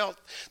 I'd felt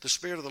the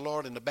Spirit of the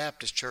Lord in the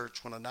Baptist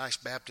church when a nice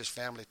Baptist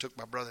family took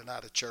my brother and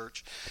I to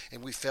church,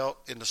 and we felt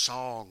in the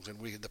songs, and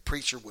the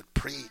preacher would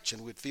preach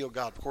and we'd feel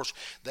God. Of course,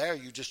 there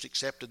you just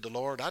accepted the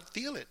Lord. I'd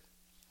feel it.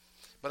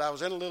 But I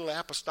was in a little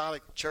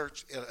apostolic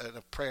church at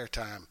a prayer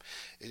time.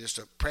 It's just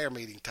a prayer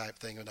meeting type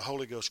thing, and the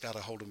Holy Ghost got a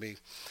hold of me.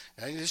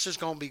 And this is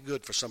going to be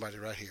good for somebody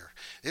right here.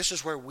 This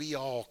is where we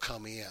all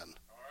come in.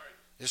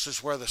 This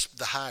is where the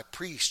high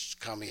priests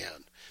come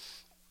in.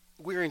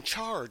 We're in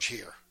charge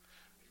here.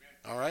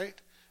 All right?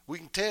 We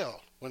can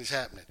tell when it's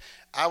happening.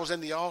 I was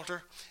in the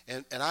altar,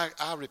 and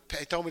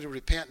he told me to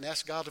repent and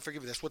ask God to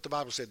forgive me. That's what the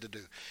Bible said to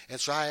do. And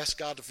so I asked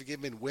God to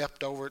forgive me and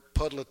wept over it,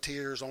 puddle of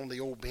tears on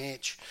the old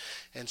bench.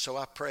 And so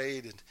I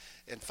prayed,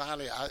 and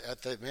finally I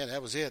thought, man,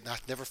 that was it. And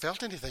I've never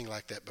felt anything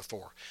like that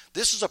before.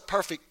 This is a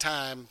perfect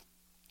time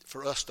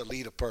for us to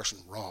lead a person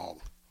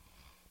wrong.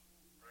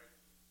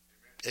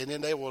 And then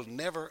they will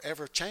never,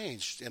 ever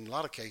change in a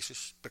lot of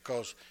cases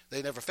because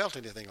they never felt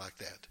anything like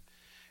that.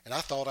 And I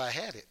thought I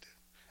had it.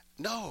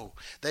 No,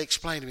 they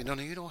explained to me, no,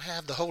 you don't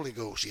have the Holy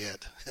Ghost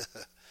yet.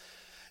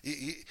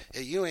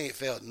 you ain't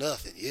felt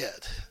nothing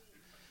yet.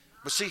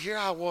 But see, here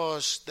I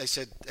was, they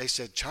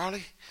said,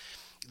 Charlie,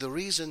 the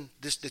reason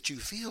that you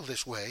feel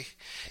this way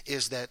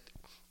is that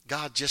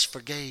God just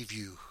forgave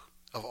you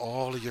of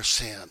all of your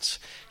sins.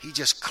 He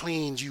just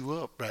cleaned you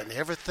up, right? And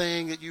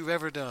everything that you've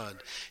ever done,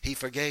 he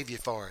forgave you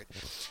for it.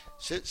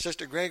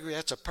 Sister Gregory,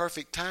 that's a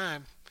perfect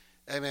time,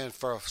 amen,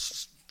 for a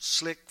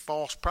slick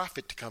false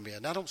prophet to come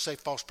in. I don't say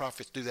false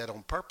prophets do that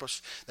on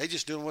purpose. They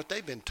just doing what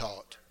they've been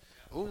taught.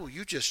 Oh,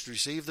 you just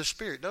received the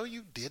Spirit. No,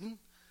 you didn't.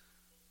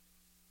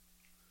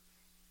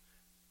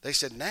 They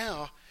said,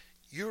 now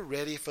you're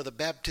ready for the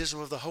baptism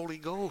of the Holy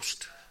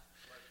Ghost.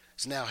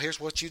 So now here's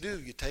what you do.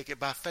 You take it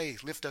by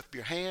faith. Lift up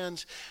your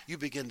hands. You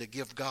begin to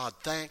give God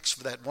thanks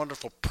for that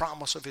wonderful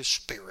promise of his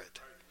Spirit.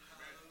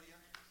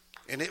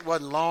 And it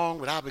wasn't long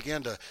when I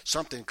began to,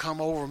 something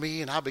come over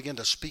me, and I began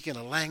to speak in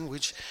a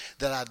language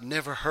that I'd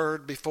never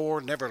heard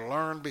before, never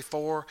learned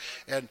before.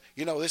 And,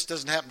 this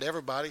doesn't happen to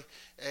everybody.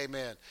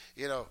 Amen.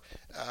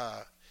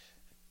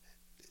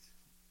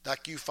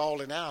 Like you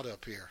falling out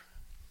up here.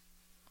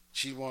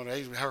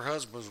 Her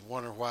husband was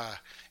wondering why,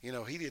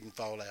 he didn't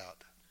fall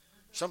out.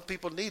 Some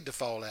people need to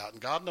fall out,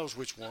 and God knows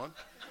which one.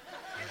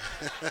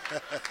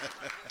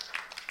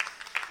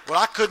 Well,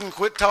 I couldn't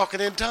quit talking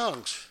in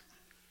tongues.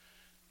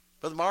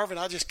 Brother Marvin,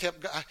 I just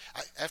kept,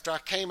 after I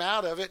came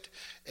out of it,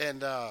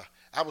 and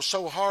I was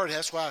so hard,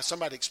 that's why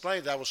somebody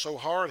explained it, I was so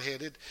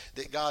hard-headed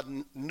that God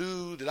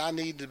knew that I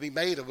needed to be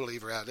made a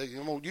believer out there.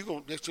 When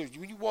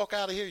you walk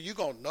out of here, you're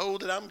going to know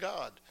that I'm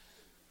God.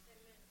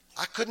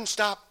 I couldn't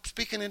stop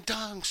speaking in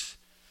tongues.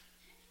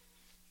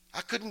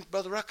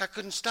 Brother Ruck, I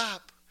couldn't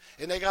stop.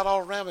 And they got all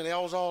around me. They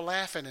was all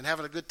laughing and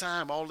having a good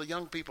time, all the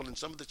young people and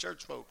some of the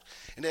church folks.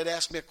 And they'd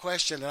ask me a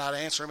question, and I'd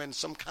answer them in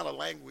some kind of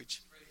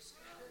language.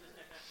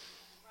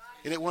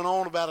 And it went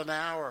on about an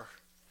hour.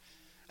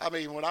 I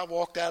mean, when I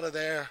walked out of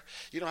there,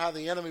 you know how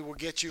the enemy will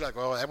get you like,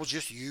 oh, that was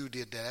just you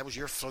did that. That was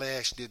your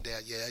flesh did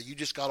that. Yeah, you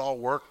just got all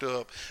worked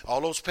up.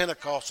 All those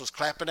Pentecostals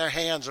clapping their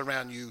hands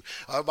around you.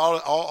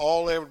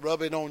 All they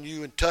rubbing on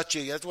you and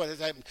touching you. That's what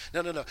happened.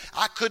 No.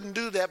 I couldn't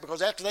do that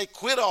because after they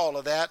quit all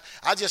of that,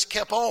 I just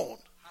kept on.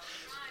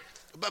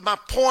 But my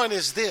point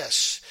is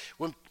this.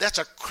 That's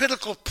a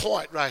critical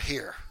point right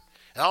here.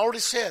 And I already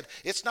said,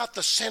 it's not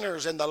the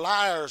sinners and the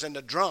liars and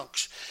the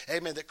drunks,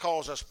 amen, that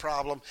cause us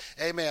problem.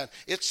 Amen.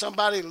 It's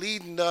somebody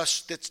leading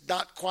us that's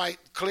not quite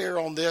clear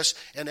on this,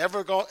 and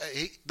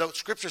the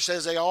scripture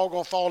says they all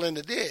going to fall in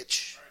the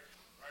ditch.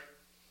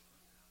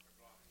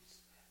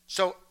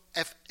 So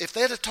if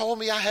they'd have told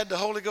me I had the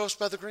Holy Ghost,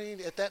 Brother Green,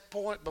 at that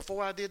point,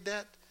 before I did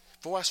that,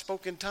 before I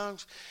spoke in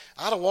tongues,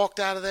 I'd have walked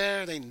out of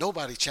there and ain't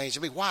nobody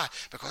changed me. Why?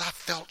 Because I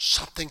felt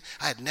something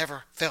I had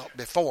never felt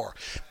before.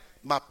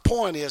 My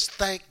point is,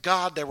 thank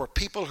God there were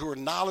people who were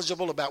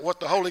knowledgeable about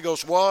what the Holy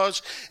Ghost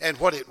was and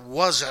what it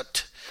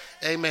wasn't.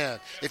 Amen.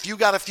 If you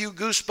got a few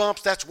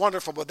goosebumps, that's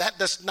wonderful, but that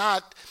does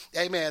not,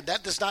 amen,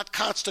 that does not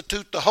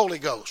constitute the Holy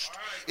Ghost.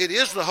 It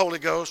is the Holy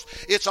Ghost.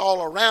 It's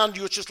all around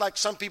you. It's just like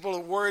some people are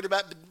worried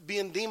about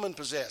being demon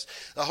possessed.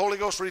 The Holy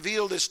Ghost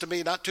revealed this to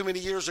me not too many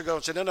years ago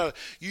and said, no,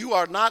 you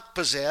are not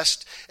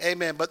possessed,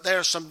 amen, but there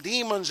are some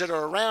demons that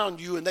are around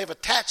you and they've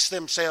attached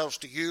themselves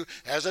to you.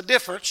 There's a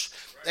difference.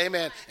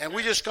 Amen. And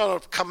we're just going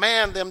to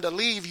command them to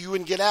leave you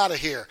and get out of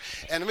here.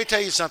 And let me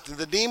tell you something.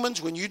 The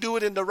demons, when you do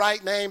it in the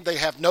right name, they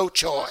have no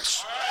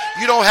choice.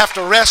 You don't have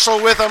to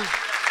wrestle with them.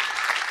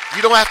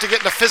 You don't have to get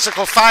in a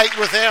physical fight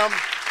with them.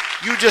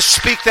 You just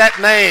speak that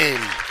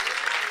name.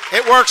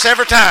 It works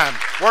every time.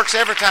 Works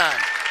every time.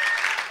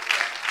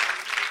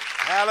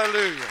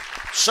 Hallelujah.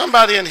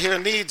 Somebody in here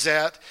needs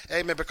that.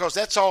 Amen. Because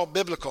that's all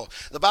biblical.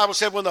 The Bible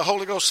said when the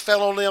Holy Ghost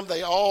fell on them,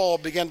 they all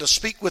began to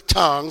speak with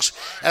tongues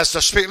as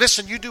the Spirit.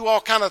 Listen, you do all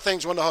kind of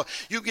things when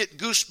you get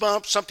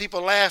goosebumps. Some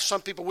people laugh.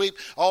 Some people weep.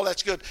 All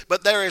that's good.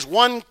 But there is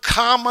one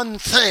common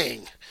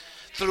thing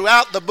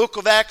throughout the book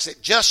of Acts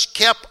that just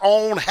kept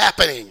on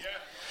happening.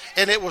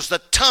 And it was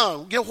the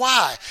tongue. You know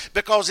why?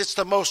 Because it's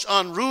the most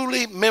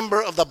unruly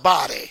member of the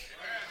body.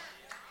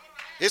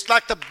 It's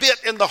like the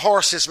bit in the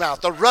horse's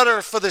mouth, the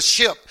rudder for the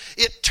ship.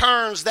 It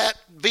turns that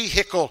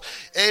vehicle,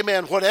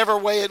 amen, whatever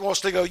way it wants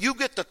to go. You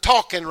get to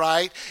talking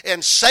right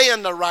and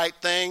saying the right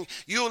thing,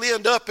 you'll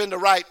end up in the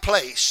right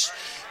place.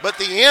 But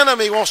the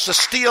enemy wants to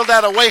steal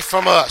that away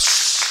from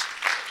us.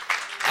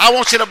 I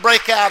want you to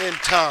break out in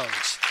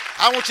tongues.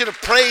 I want you to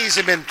praise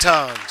him in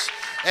tongues.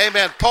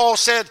 Amen. Paul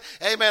said,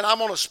 amen, I'm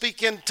going to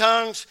speak in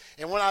tongues.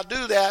 And when I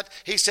do that,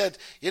 he said,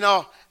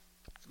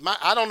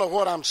 I don't know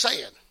what I'm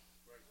saying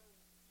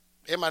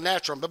in my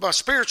natural, but my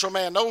spiritual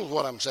man knows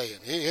what I'm saying.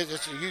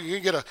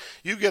 You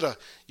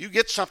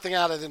get something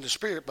out of it in the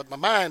spirit, but my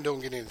mind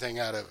don't get anything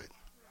out of it.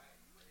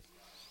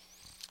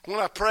 When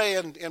I pray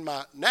in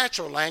my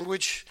natural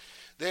language,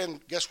 then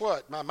guess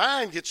what? My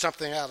mind gets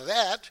something out of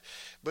that,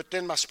 but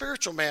then my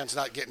spiritual man's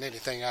not getting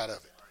anything out of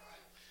it.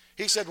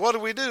 He said, what do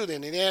we do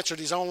then? And he answered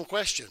his own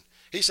question.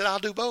 He said, I'll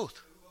do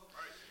both.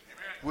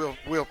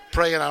 We'll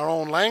pray in our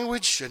own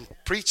language and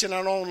preach in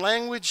our own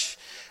language,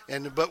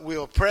 but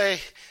we'll pray,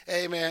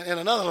 amen, in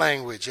another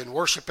language and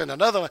worship in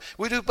another.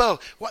 We do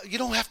both. Well, you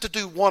don't have to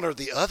do one or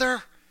the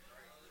other.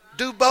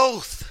 Do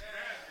both.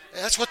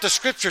 That's what the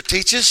Scripture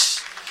teaches.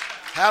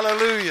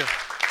 Hallelujah.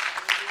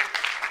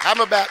 I'm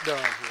about done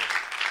here.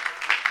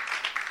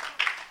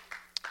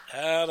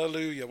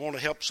 Hallelujah. I want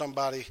to help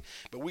somebody,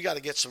 but we got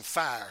to get some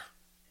fire.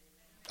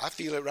 I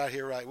feel it right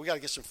here, right? We got to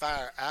get some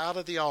fire out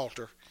of the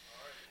altar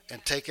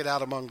and take it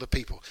out among the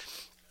people.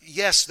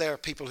 Yes, there are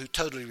people who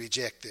totally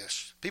reject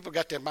this. People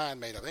got their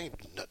mind made up. They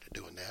ain't nothing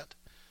doing that.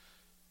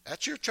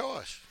 That's your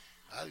choice.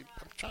 I'm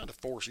trying to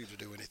force you to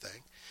do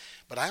anything.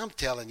 But I'm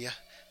telling you,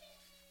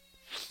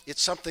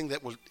 it's something that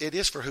it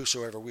is for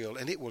whosoever will,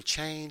 and it will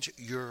change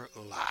your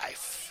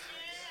life.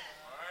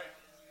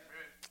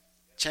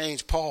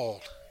 Change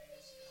Paul.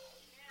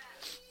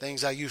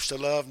 Things I used to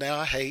love, now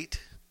I hate.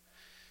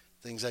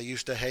 Things I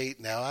used to hate,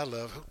 now I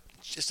love.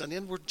 It's just an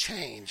inward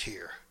change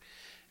here.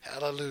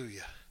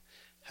 Hallelujah.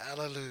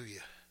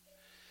 Hallelujah.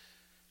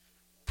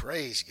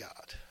 Praise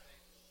God.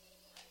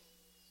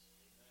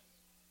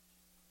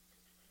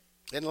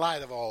 In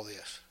light of all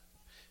this,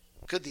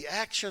 could the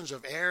actions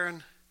of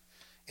Aaron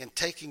in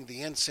taking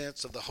the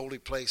incense of the holy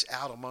place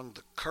out among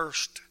the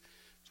cursed,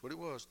 that's what it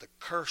was, the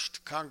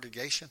cursed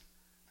congregation,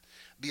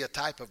 be a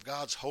type of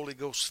God's Holy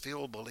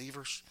Ghost-filled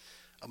believers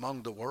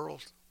among the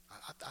world?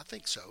 I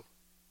think so.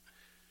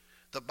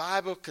 The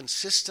Bible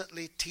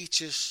consistently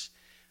teaches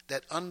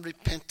that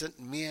unrepentant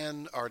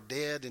men are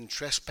dead in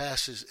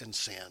trespasses and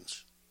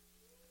sins.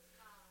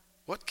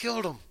 What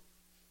killed them?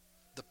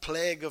 The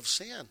plague of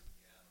sin.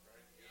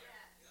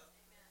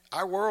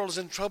 Our world is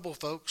in trouble,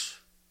 folks.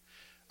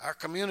 Our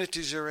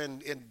communities are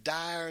in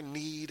dire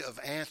need of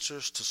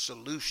answers to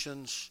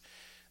solutions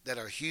that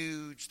are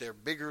huge. They're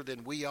bigger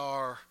than we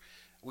are.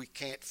 We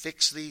can't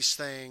fix these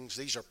things.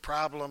 These are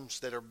problems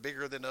that are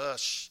bigger than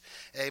us.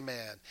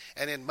 Amen.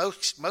 And in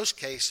most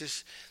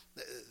cases,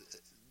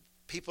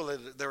 people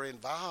that are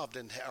involved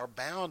and are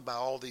bound by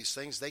all these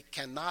things, they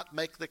cannot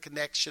make the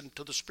connection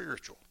to the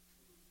spiritual.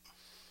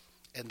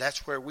 And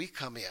that's where we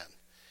come in.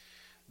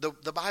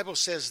 The Bible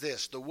says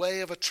this, the way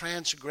of a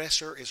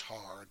transgressor is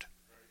hard.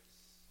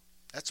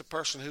 That's a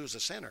person who's a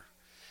sinner.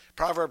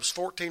 Proverbs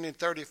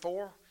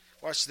 14:34,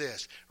 watch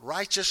this.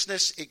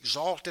 Righteousness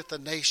exalteth a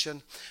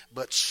nation,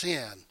 but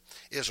sin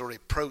is a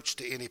reproach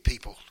to any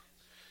people.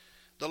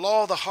 The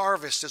law of the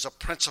harvest is a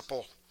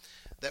principle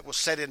that was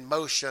set in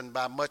motion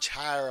by much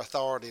higher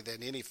authority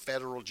than any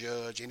federal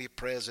judge, any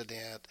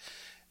president.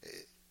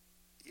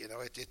 You know,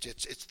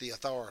 it's the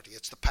authority,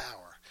 it's the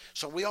power.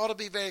 So we ought to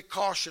be very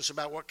cautious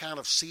about what kind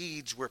of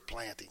seeds we're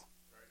planting.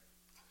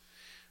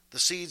 The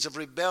seeds of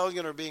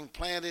rebellion are being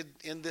planted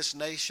in this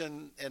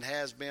nation and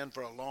has been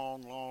for a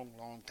long, long,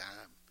 long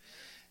time.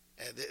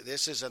 And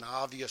this is an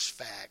obvious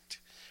fact.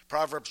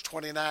 Proverbs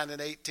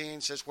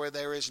 29:18 says, where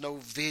there is no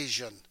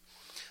vision,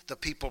 the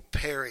people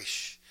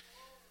perish.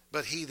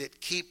 But he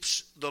that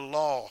keeps the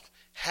law,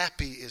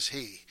 happy is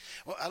he.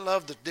 Well, I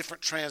love the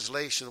different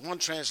translations. One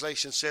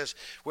translation says,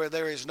 where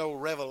there is no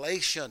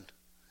revelation,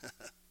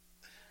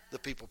 the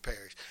people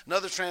perish.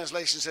 Another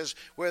translation says,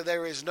 where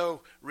there is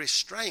no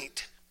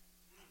restraint.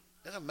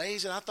 Isn't that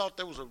amazing? I thought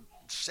there was a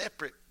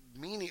separate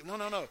meaning.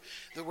 No.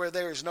 Where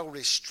there is no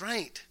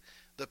restraint,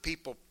 the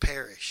people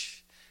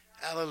perish.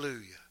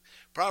 Hallelujah.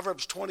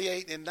 Proverbs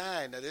 28:9.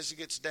 Now this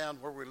gets down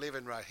where we're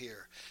living right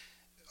here.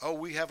 Oh,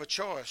 we have a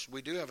choice.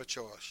 We do have a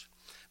choice.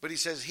 But he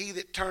says, he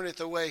that turneth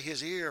away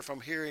his ear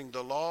from hearing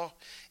the law,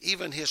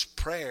 even his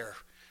prayer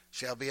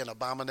shall be an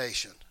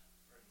abomination.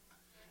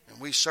 And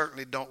we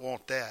certainly don't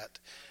want that.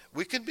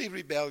 We can be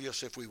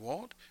rebellious if we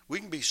want. We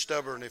can be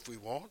stubborn if we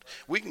want.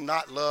 We can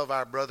not love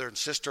our brother and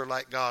sister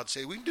like God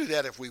said. We can do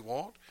that if we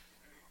want.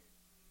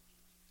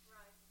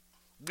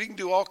 We can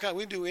do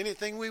we can do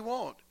anything we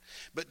want.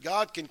 But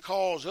God can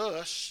cause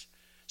us.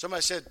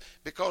 Somebody said,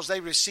 because they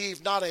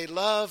receive not a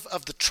love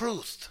of the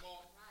truth.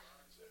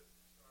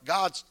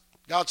 God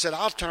said,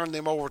 I'll turn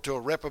them over to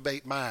a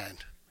reprobate mind.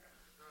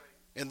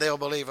 And they'll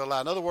believe a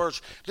lie. In other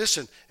words,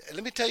 listen,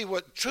 let me tell you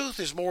what, truth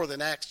is more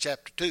than Acts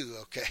chapter 2,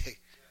 okay?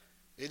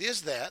 It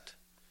is that.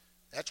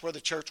 That's where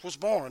the church was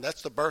born.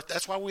 That's the birth.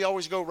 That's why we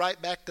always go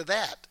right back to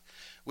that.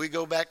 We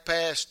go back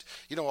past,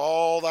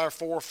 all our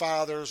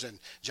forefathers and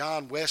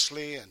John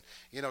Wesley and,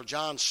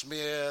 John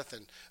Smith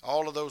and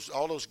all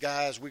those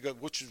guys. We go,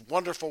 which is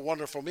wonderful,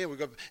 wonderful men.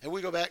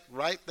 We go back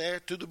right there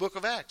to the book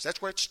of Acts.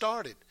 That's where it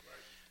started.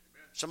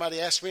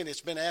 Somebody asked me, and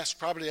it's been asked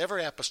probably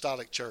every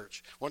apostolic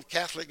church. One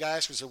Catholic guy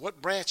asked me, said,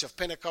 what branch of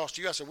Pentecost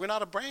are you? I said, we're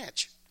not a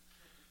branch.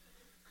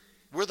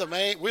 We're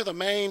the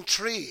main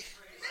tree.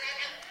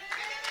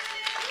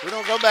 We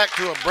don't go back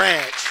to a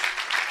branch.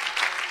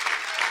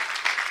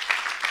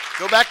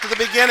 Go back to the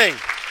beginning.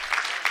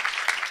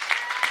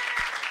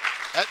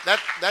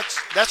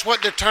 That's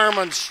what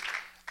determines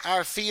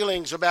our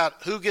feelings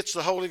about who gets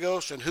the Holy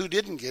Ghost and who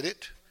didn't get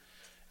it.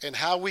 and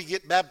how we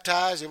get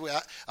baptized. And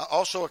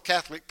also a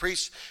Catholic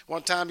priest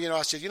one time,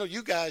 I said,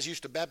 you guys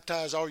used to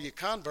baptize all your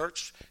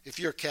converts. If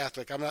you're a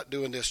Catholic, I'm not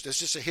doing this. This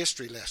is just a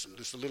history lesson,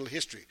 just a little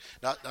history.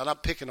 I'm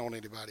not picking on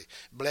anybody.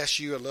 Bless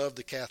you. I love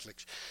the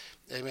Catholics.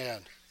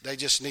 Amen. They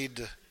just need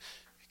to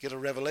get a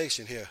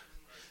revelation here.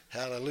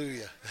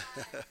 Hallelujah.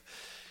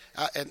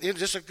 And it's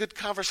just a good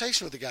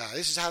conversation with the guy.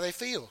 This is how they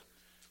feel.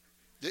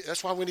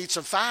 That's why we need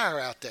some fire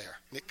out there.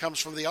 It comes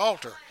from the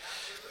altar.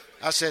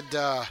 I said,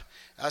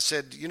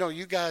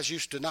 you guys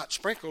used to not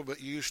sprinkle,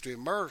 but you used to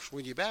immerse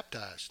when you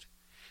baptized.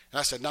 And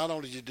I said, not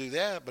only did you do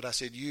that, but I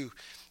said, you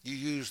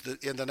used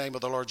in the name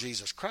of the Lord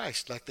Jesus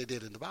Christ like they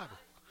did in the Bible.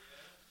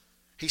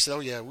 He said, oh,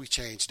 yeah, we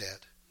changed that.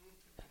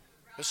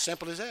 As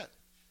simple as that.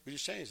 We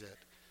just changed that.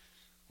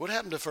 What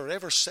happened to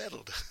forever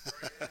settled?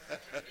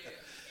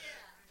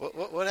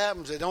 What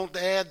happens? They don't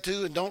add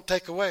to and don't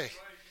take away.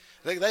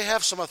 They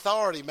have some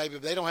authority maybe,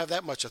 but they don't have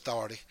that much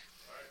authority.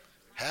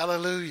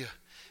 Hallelujah.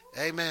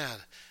 Amen.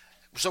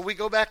 So we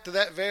go back to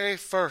that very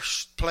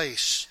first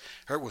place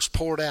where it was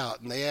poured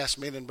out, and they asked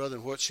men and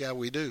brethren, what shall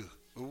we do?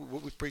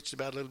 What we preached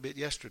about a little bit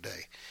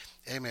yesterday.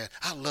 Amen.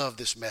 I love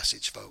this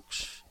message,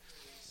 folks.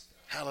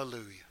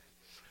 Hallelujah.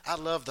 I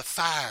love the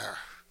fire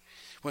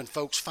when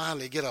folks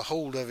finally get a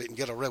hold of it and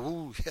get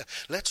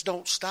let's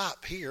don't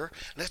stop here.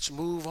 Let's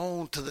move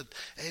on to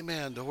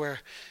to where,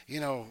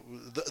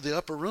 the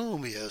upper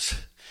room is.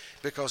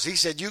 Because he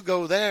said, you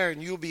go there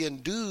and you'll be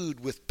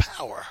endued with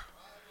power.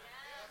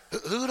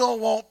 Who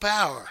don't want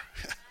power?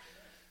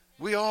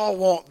 We all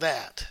want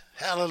that.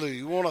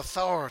 Hallelujah. We want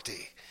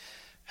authority.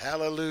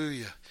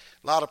 Hallelujah.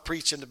 A lot of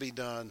preaching to be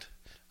done.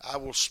 I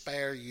will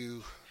spare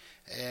you,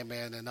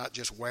 amen, and not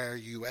just wear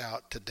you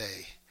out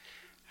today.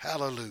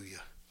 Hallelujah.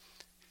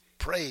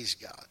 Praise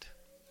God.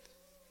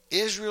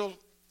 Israel,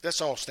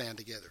 let's all stand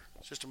together.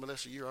 Sister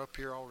Melissa, you're up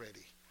here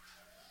already.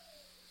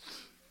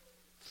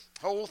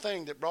 Whole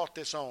thing that brought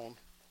this on,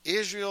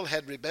 Israel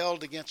had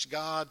rebelled against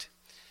God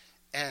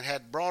and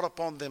had brought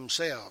upon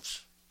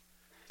themselves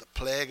the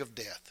plague of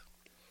death.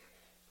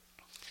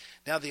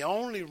 Now, the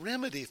only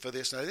remedy for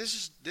this, now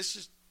this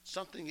is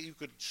something that you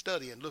could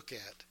study and look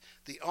at.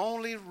 The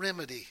only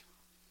remedy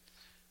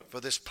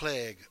for this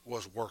plague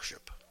was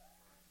worship,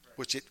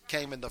 which it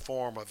came in the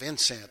form of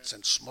incense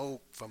and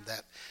smoke from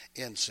that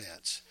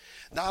incense.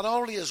 Not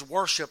only is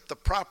worship the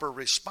proper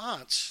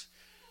response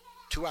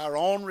to our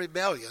own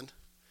rebellion,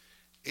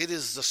 it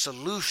is the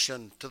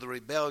solution to the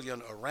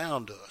rebellion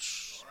around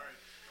us.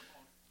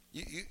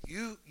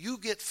 You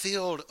get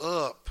filled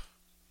up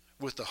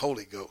with the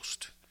Holy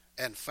Ghost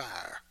and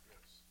fire.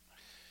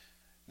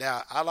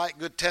 Now, I like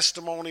good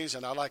testimonies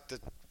and I like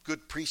the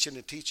good preaching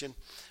and teaching,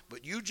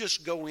 but you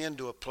just go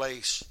into a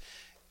place.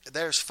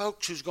 There's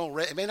folks who's going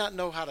to, may not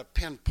know how to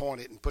pinpoint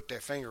it and put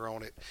their finger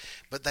on it,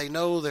 but they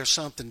know there's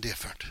something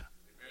different.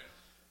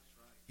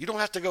 You don't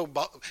have to go,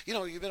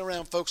 you've been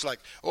around folks like,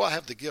 I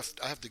have the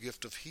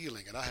gift of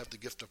healing, and I have the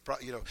gift of,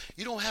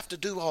 you don't have to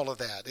do all of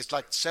that. It's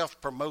like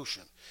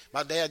self-promotion.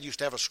 My dad used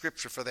to have a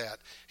scripture for that.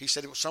 He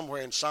said it was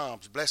somewhere in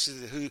Psalms, blessed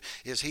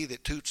is he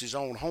that toots his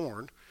own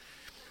horn,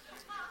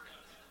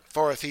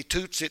 for if he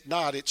toots it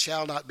not, it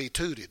shall not be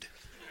tooted.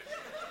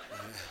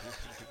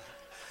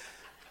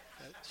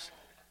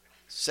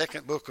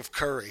 Second book of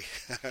Curry.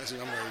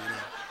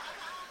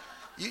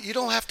 You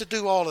don't have to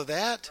do all of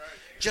that.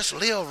 Just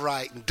live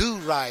right and do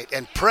right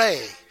and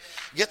pray.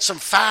 Get some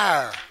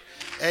fire.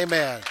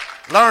 Amen.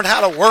 Learn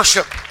how to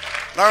worship.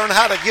 Learn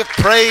how to give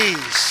praise.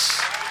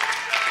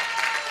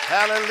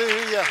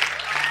 Hallelujah.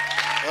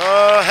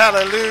 Oh,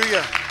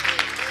 hallelujah.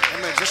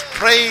 Amen. Just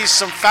praise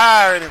some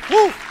fire in it.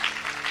 Woo.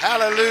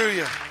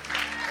 Hallelujah.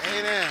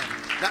 Amen.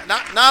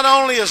 Not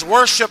only is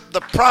worship the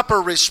proper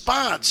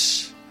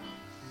response,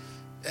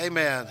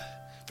 amen,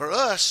 for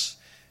us,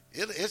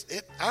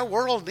 our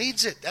world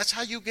needs it. That's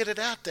how you get it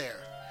out there.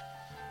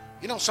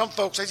 Some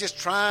folks, they're just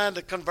trying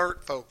to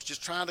convert folks.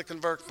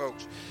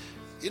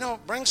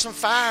 Bring some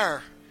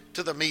fire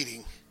to the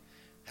meeting.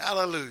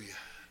 Hallelujah.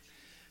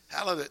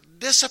 Hallelujah.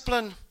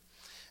 Discipline.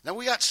 Now,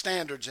 we got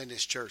standards in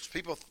this church.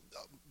 People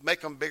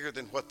make them bigger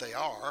than what they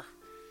are.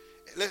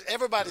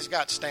 Everybody's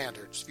got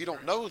standards. If you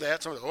don't know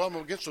that, somebody, I'm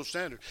against those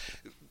standards.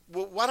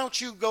 Well, why don't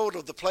you go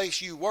to the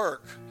place you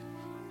work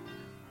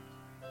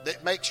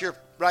that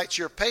writes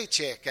your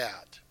paycheck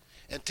out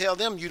and tell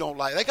them you don't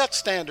like it? They got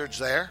standards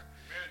there.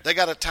 They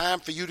got a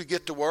time for you to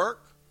get to work.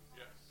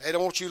 They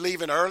don't want you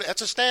leaving early.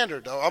 That's a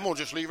standard. Oh, I'm going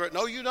to just leave it.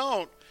 No, you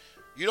don't.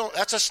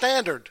 That's a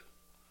standard.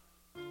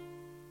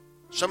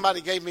 Somebody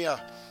gave me a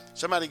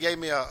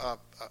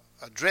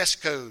dress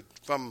code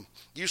from,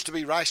 used to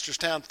be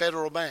Reisterstown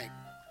Federal Bank.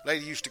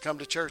 Lady used to come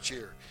to church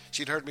here.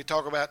 She'd heard me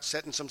talk about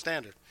setting some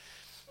standard.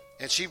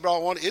 And she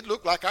brought one. It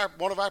looked like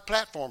one of our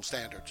platform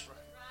standards.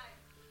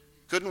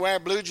 Couldn't wear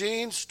blue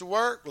jeans to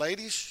work,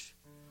 ladies.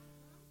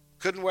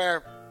 Couldn't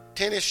wear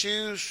tennis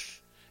shoes.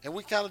 And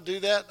we kind of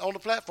do that on the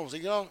platforms.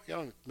 Y'all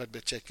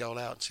better check y'all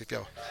out and see if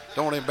y'all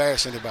don't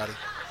embarrass anybody.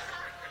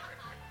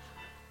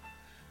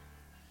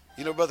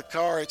 Brother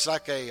Carr,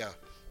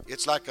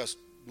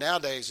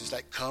 nowadays it's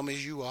like come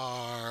as you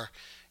are.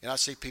 And I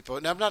see people,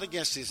 and I'm not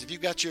against this. If you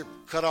got your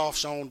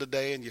cutoffs on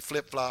today and your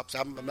flip-flops,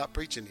 I'm not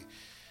preaching you.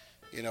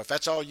 You know, if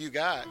that's all you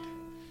got.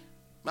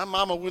 My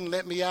mama wouldn't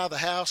let me out of the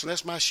house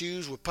unless my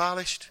shoes were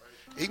polished.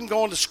 Even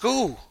going to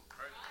school.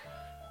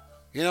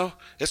 You know,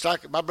 it's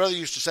like my brother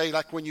used to say,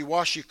 like when you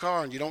wash your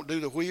car and you don't do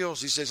the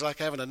wheels, he says, like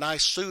having a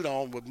nice suit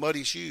on with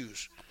muddy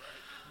shoes.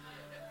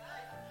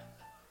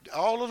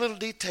 All the little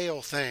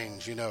detail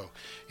things, you know,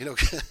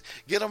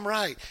 get them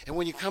right. And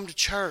when you come to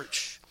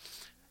church,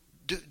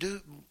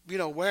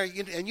 wear,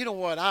 and you know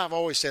what, I've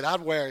always said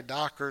I'd wear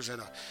Dockers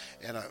and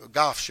a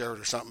golf shirt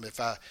or something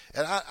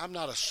I'm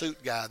not a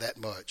suit guy that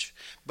much,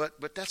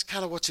 but that's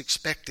kind of what's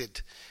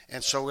expected.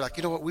 And so we're like,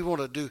 you know what we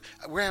want to do,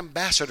 we're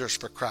ambassadors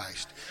for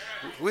Christ.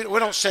 We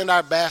don't send our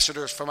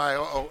ambassadors from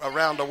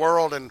around the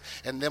world and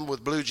them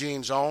with blue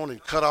jeans on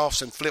and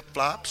cutoffs and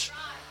flip-flops.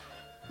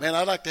 Man,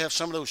 I'd like to have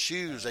some of those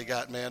shoes they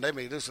got, man.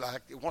 They this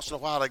like once in a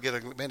while I get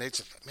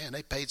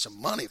they paid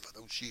some money for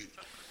those shoes.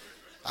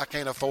 I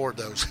can't afford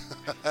those.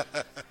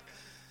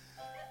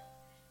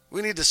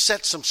 We need to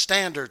set some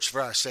standards for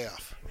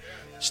ourselves.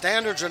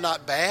 Standards are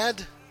not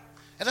bad.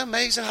 And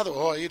amazing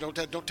how you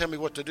don't tell me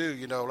what to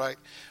do, right?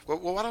 Well,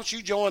 why don't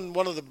you join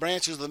one of the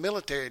branches of the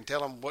military and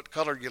tell them what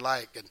color you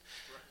like? And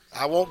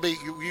I won't be,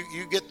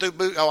 you get through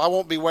boot. Oh, I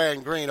won't be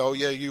wearing green. Oh,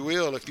 yeah, you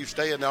will if you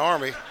stay in the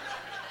Army.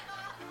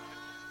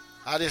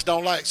 I just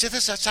don't like. See,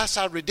 that's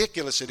how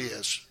ridiculous it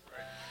is.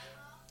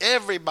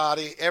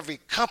 Everybody, every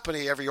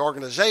company, every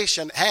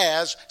organization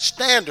has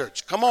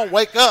standards. Come on,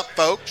 wake up,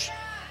 folks.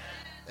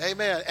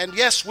 Amen. And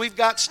yes, we've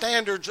got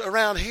standards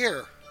around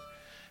here.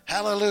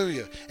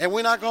 Hallelujah. And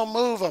we're not going to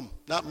move them.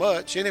 Not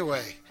much,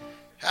 anyway.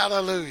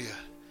 Hallelujah.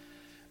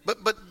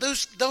 But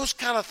those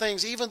kind of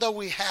things, even though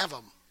we have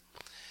them,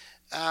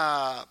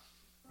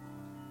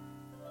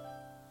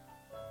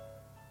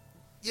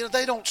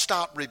 they don't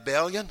stop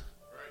rebellion.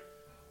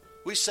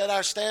 We set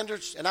our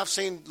standards, and I've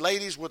seen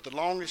ladies with the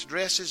longest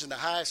dresses and the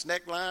highest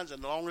necklines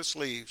and the longest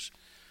sleeves.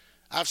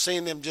 I've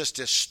seen them just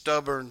as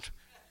stubborn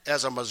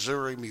as a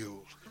Missouri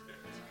mule.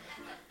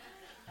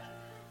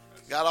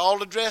 Got all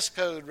the dress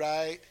code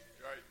right.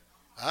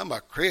 I'm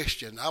a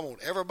Christian. I want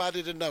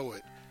everybody to know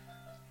it.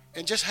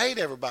 And just hate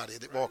everybody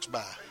that walks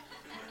by.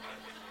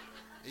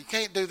 You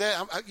can't do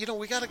that.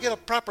 We got to get a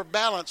proper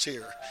balance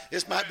here.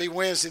 This might be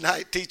Wednesday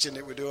night teaching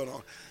that we're doing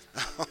on.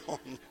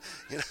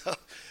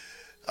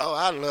 Oh,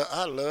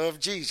 I love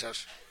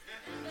Jesus.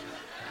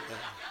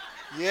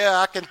 Yeah,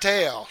 I can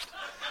tell.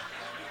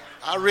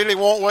 I really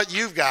want what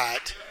you've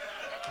got.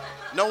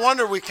 No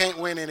wonder we can't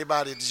win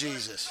anybody to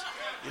Jesus.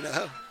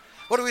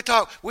 What do we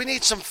talk? We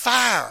need some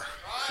fire.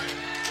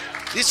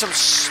 Need some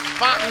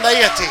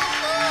spontaneity.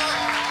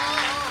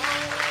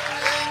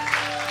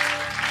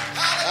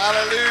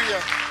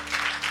 Hallelujah.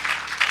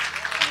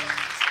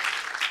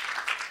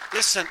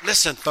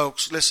 Listen,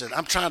 folks. Listen,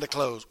 I'm trying to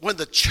close. When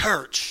the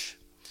church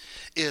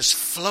is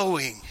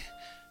flowing,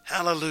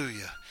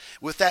 hallelujah,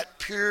 with that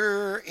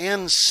pure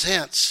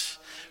incense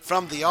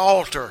from the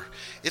altar,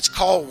 it's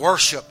called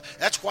worship.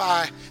 That's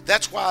why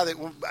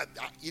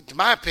in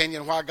my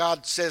opinion, why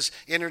God says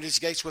enter his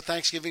gates with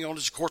thanksgiving, on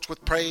his courts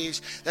with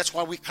praise. That's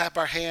why we clap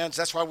our hands.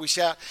 That's why we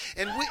shout.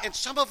 And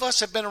some of us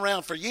have been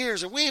around for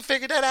years and we ain't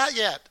figured that out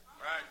yet.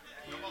 Right.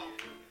 Come on.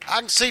 I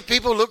can see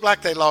people look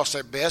like they lost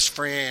their best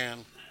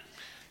friend.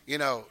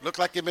 Look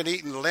like they've been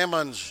eating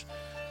lemons.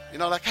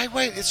 Like, hey,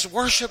 wait, it's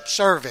worship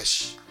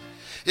service.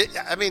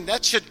 That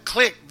should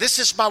click. This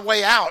is my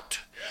way out.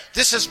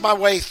 This is my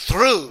way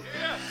through.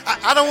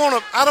 I don't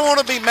want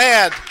to be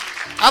mad.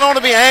 I don't want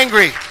to be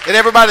angry at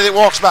everybody that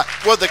walks by.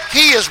 Well, the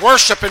key is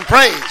worship and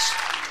praise.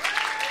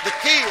 The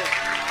key is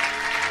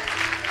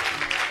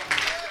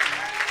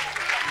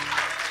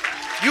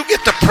you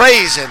get the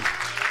praising.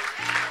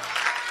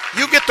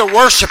 You get the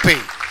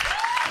worshiping.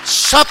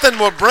 Something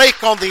will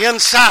break on the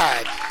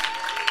inside.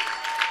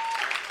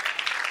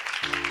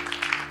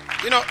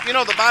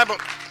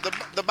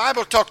 The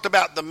Bible talked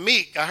about the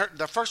meek. I heard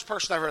the first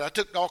person I heard. I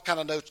took all kind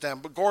of notes down,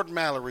 but Gordon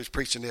Mallory's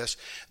preaching this.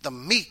 The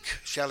meek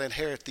shall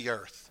inherit the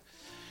earth.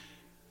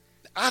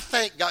 I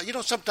thank God.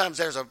 Sometimes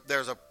there's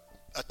a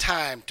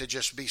time to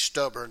just be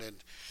stubborn, and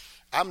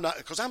I'm not,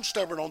 because I'm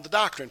stubborn on the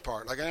doctrine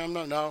part. Like I'm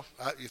not. No,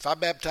 if I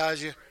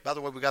baptize you, by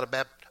the way, we got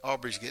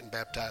Aubrey's getting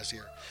baptized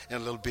here in a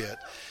little bit.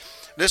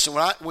 Listen,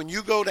 when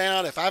you go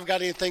down, if I've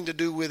got anything to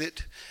do with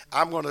it,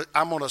 I'm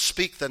gonna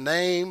speak the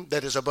name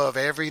that is above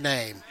every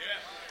name.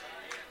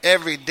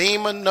 Every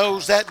demon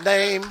knows that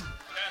name.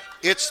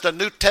 It's the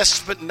New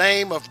Testament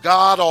name of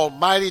God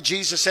Almighty.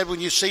 Jesus said, when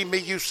you see me,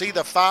 you see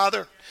the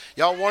Father.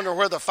 Y'all wonder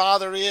where the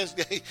Father is?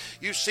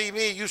 You see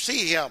me, you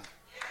see him.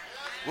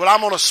 Well,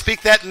 I'm going to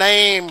speak that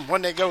name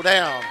when they go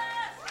down.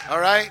 All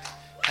right?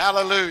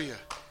 Hallelujah.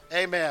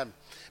 Amen.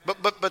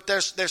 But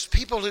there's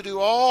people who do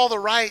all the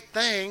right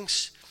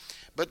things,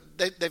 but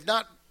they've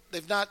not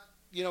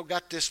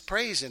got this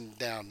praising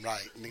down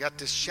right, and they got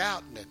this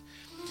shouting it.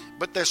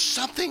 But there's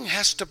something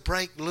has to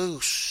break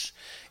loose.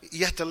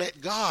 You have to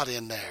let God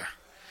in there.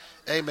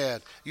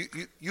 Amen.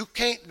 You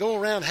can't go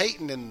around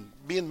hating and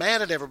being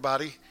mad at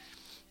everybody.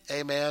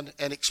 Amen.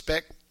 And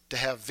expect to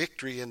have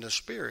victory in the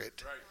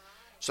Spirit.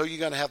 So you're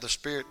going to have the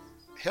Spirit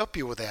help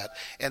you with that.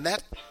 And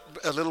that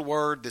a little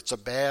word that's a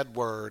bad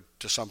word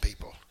to some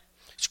people.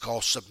 It's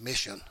called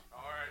submission. All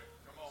right,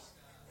 come on.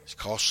 It's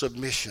called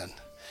submission.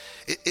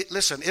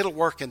 Listen, it'll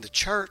work in the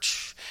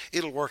church.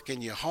 It'll work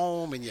in your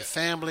home, in your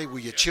family,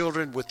 with your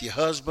children, with your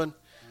husband.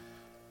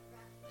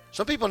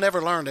 Some people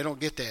never learn. They don't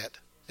get that.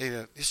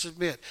 They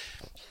submit.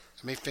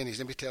 Let me finish.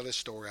 Let me tell this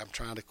story. I'm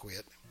trying to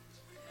quit.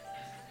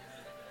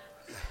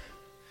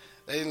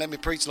 They didn't let me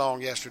preach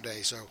long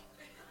yesterday, so.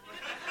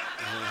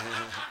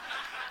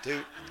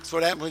 Dude, that's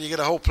what happens when you get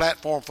a whole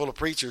platform full of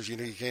preachers. You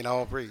can't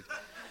all preach.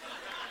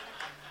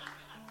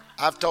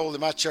 I've told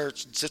in my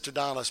church, Sister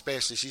Donna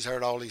especially, she's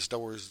heard all these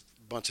stories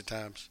a bunch of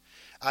times.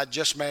 I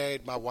just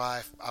married my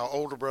wife. Our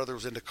older brother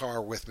was in the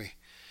car with me.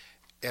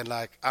 And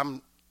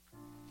I'm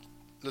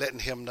letting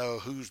him know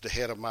who's the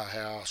head of my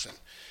house. And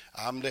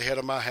I'm the head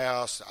of my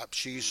house.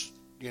 She's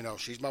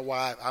my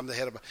wife. I'm the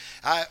head of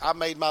I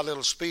made my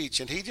little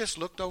speech. And he just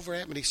looked over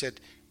at me and he said,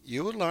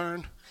 "You will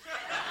learn."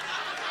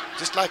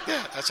 Just like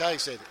that. That's how he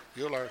said it.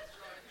 You'll learn.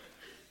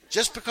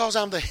 Just because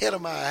I'm the head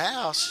of my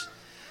house,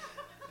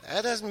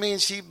 that doesn't mean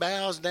she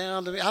bows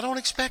down to me. I don't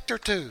expect her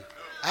to.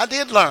 I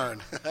did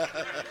learn.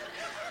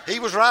 He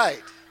was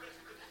right.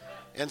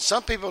 And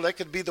some people, they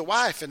could be the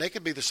wife, and they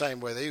could be the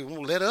same way. They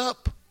won't let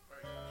up.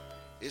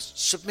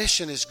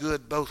 Submission is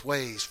good both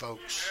ways,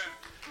 folks.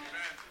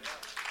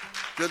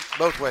 Good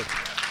both ways.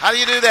 How do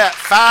you do that?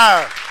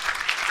 Fire.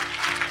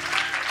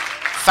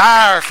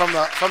 Fire from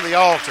the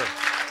altar.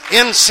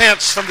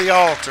 Incense from the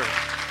altar.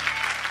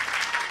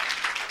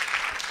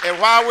 And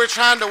while we're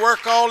trying to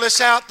work all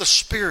this out, the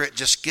Spirit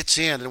just gets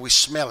in and we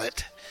smell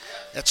it.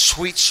 That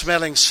sweet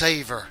smelling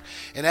savor.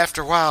 And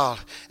after a while,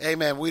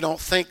 amen, we don't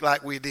think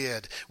like we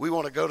did. We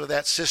want to go to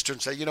that sister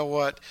and say, you know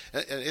what?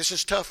 And it's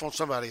just tough on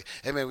somebody.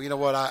 Amen, you know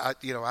what? I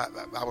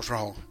was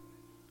wrong.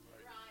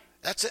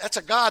 That's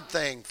a God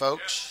thing,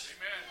 folks.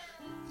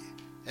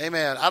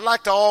 Amen. I'd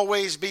like to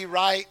always be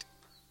right.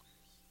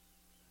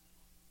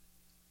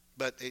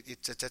 But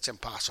that's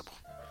impossible.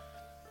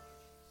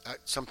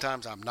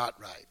 Sometimes I'm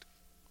not right.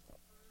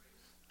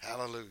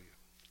 Hallelujah.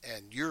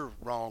 And you're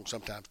wrong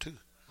sometimes too.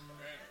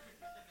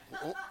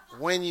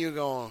 When you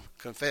going to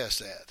confess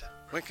that?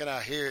 When can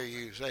I hear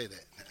you say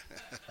that?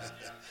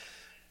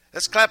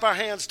 Let's clap our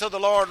hands to the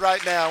Lord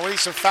right now. We need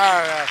some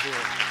fire out here.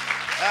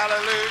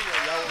 Hallelujah.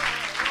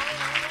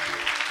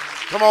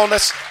 Come on,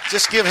 let's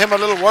just give him a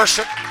little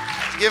worship.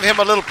 Give him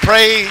a little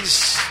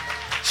praise.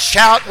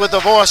 Shout with the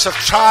voice of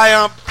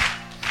triumph.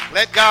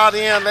 Let God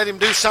in. Let him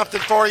do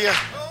something for you.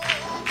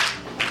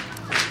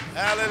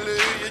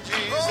 Hallelujah,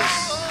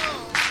 Jesus.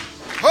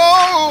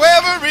 Oh,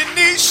 every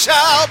knee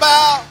shall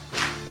bow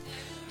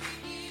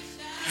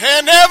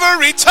and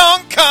every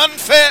tongue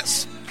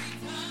confess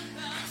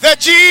that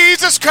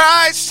Jesus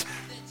Christ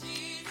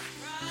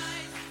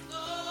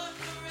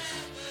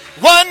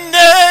one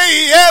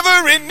day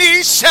every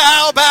knee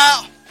shall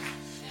bow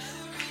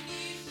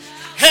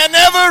and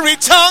every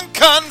tongue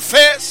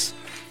confess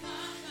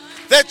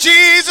that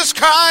Jesus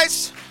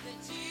Christ.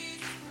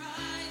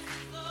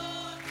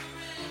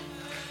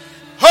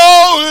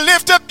 Oh,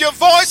 lift up your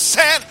voice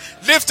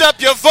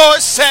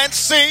and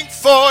sing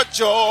for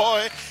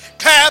joy.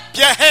 Clap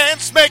your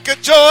hands, make a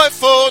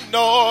joyful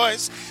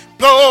noise.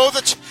 Blow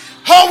the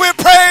oh, we're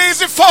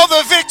praising for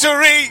the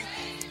victory.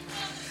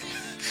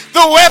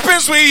 The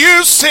weapons we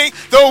use sing.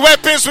 The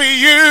weapons we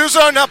use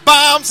are not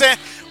bombs, and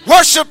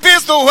worship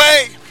is the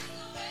way.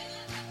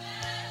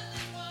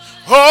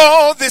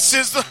 Oh, this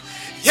is the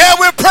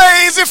we're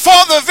praising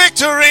for the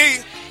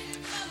victory.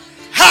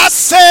 I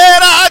said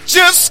I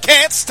just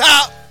can't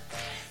stop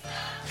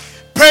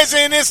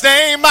praising his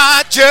name.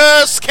 I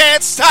just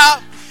can't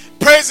stop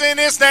praising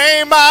his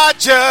name. I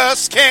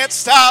just can't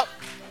stop.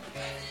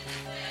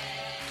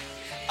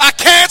 I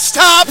can't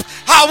stop.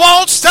 I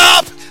won't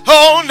stop.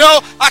 Oh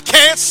no, I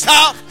can't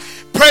stop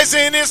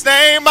praising his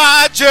name.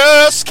 I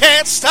just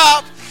can't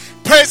stop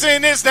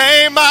praising his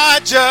name. I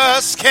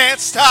just can't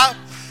stop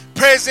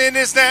praising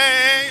his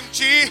name.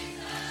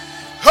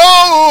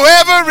 Oh,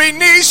 every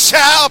knee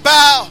shall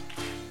bow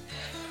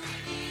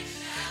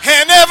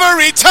and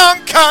every tongue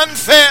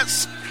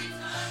confess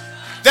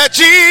that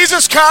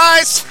Jesus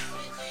Christ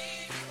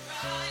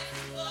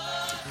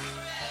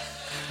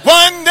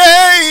one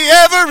day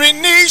every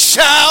knee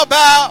shall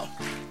bow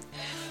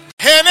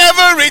and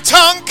every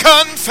tongue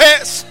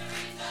confess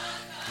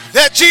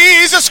that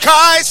Jesus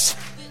Christ.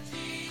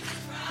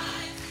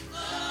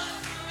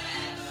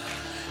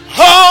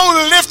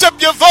 Oh, lift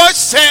up your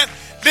voice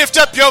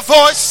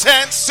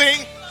and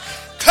sing.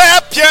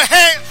 Clap your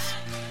hands.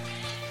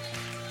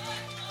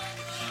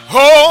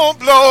 Oh,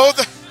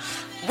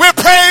 we're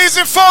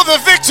praising for the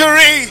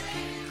victory.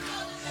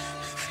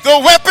 The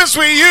weapons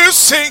we use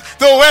sing.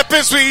 The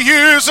weapons we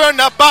use are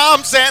not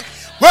bombs, and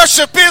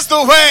worship is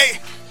the way.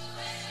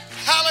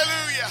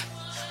 Hallelujah.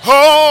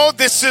 Oh,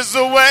 this is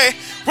the way.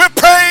 We're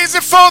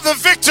praising for the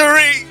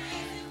victory.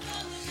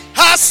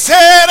 I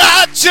said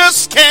I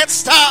just can't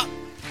stop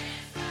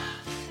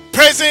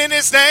praising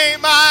his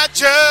name. I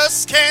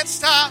just can't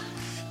stop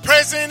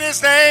praising Praising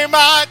his name,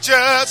 I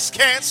just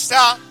can't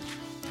stop.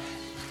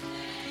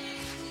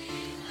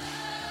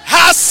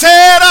 I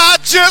said I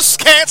just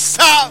can't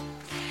stop.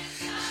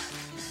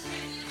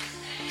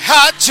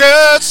 I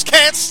just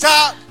can't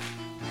stop.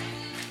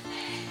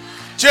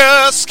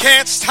 Just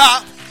can't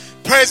stop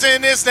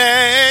praising his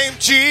name,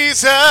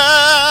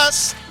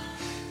 Jesus.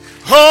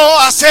 Oh,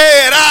 I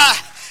said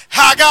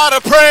I gotta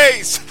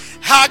praise.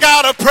 I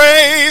gotta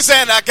praise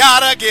and I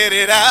gotta get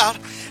it out.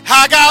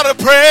 I gotta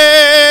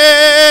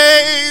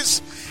praise.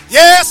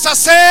 Yes, I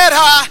said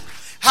I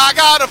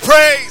gotta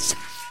praise.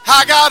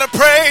 I gotta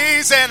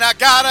praise and I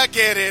gotta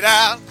get it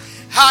out.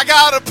 I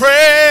gotta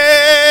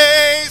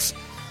praise.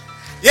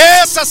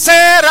 Yes, I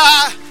said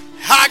I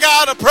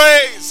gotta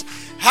praise.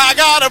 I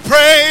gotta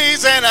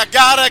praise and I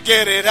gotta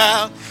get it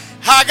out.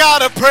 I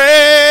gotta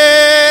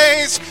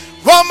praise.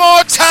 One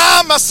more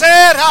time I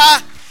said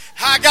I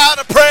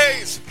gotta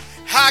praise.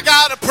 I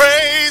gotta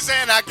praise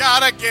and I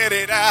gotta get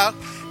it out.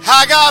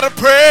 I gotta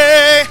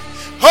pray.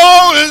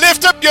 Oh,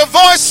 lift up your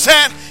voice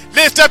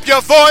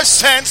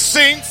and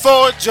sing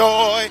for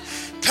joy.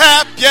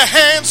 Clap your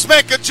hands,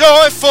 make a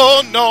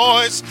joyful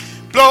noise.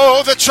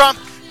 Blow the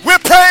trumpet. We're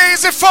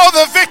praising for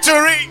the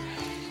victory.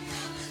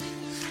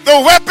 The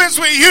weapons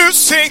we use,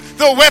 sing.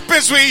 The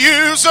weapons we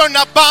use are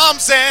not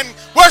bombs, and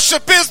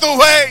worship is the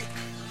way.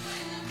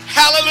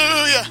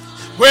 Hallelujah.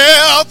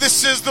 Well,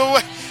 this is the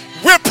way.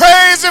 We're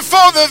praising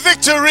for the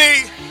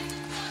victory.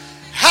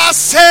 I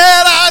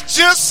said I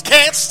just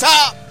can't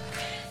stop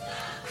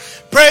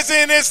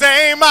praising his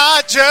name.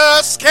 I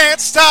just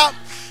can't stop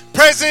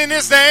praising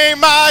his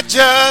name. I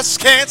just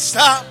can't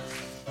stop.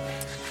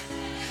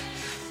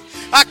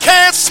 I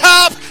can't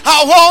stop.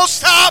 I won't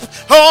stop.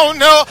 Oh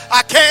no,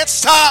 I can't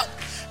stop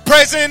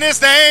praising his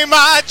name.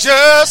 I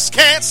just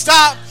can't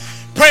stop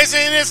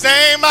praising his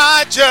name.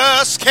 I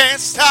just can't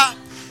stop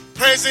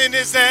praising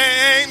his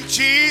name,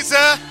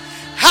 Jesus.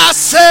 I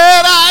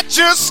said I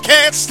just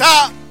can't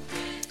stop.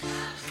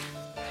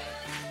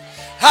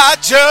 I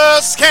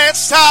just can't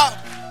stop.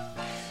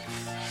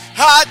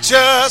 I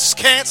just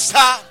can't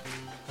stop.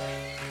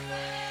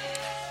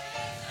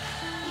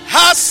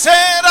 I said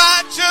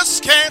I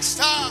just can't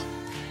stop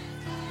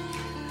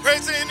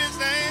praising his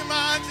name.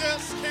 I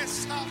just can't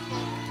stop,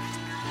 Lord.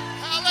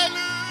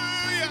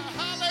 Hallelujah,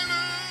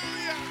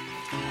 hallelujah.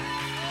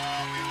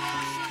 Oh, we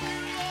worship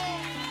you,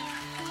 Lord.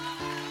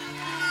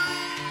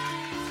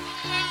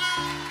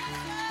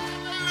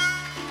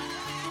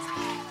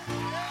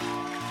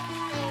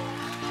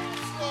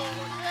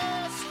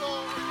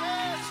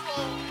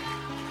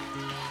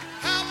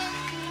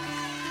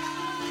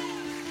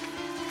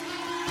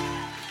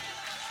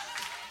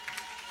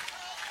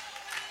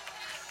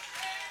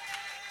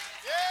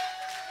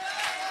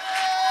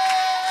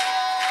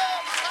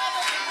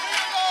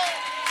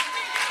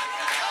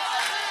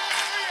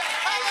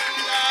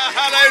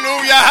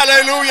 Hallelujah,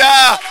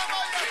 hallelujah.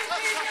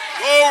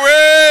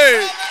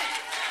 Glory.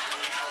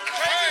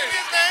 Praising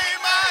his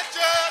name, I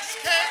just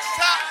can't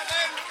stop.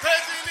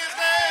 Praising his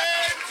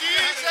name,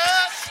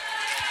 Jesus.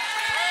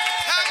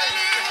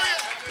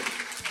 Hallelujah.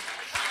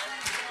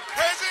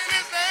 Praising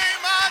his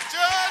name, I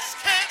just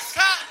can't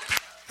stop.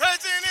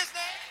 Praising his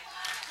name,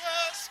 I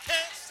just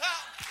can't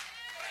stop.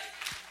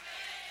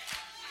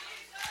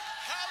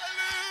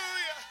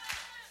 Hallelujah.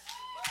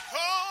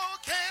 Oh,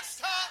 can't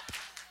stop.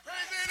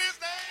 Praising his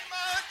name,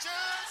 I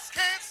just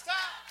can't stop.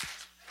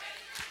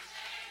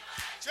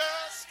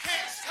 Just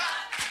can't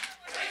stop.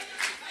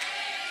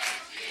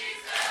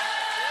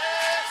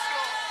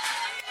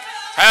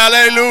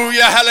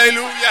 Hallelujah,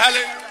 hallelujah,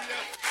 hallelujah.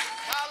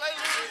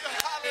 Hallelujah,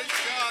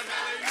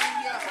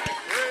 hallelujah.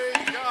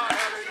 Praise God,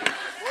 hallelujah.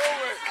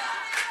 Glory.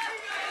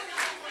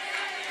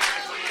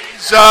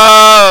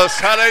 Jesus,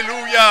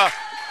 hallelujah.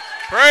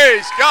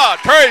 Praise God,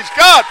 praise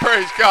God,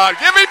 praise God.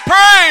 Give me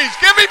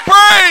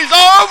praise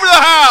all over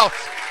the house.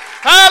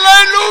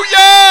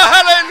 Hallelujah,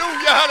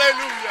 hallelujah,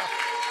 hallelujah.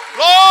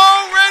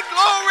 Glory,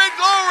 glory,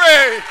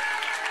 glory.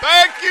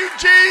 Thank you,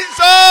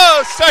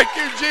 Jesus. Thank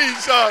you,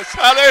 Jesus.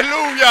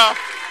 Hallelujah.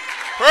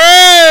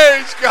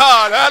 Praise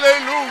God.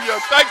 Hallelujah.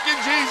 Thank you,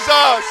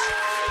 Jesus.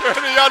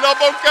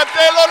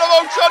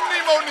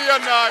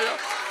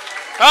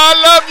 I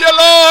love you,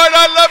 Lord.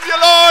 I love you,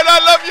 Lord. I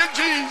love you,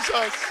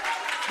 Jesus.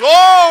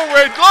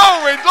 Glory,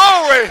 glory,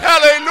 glory.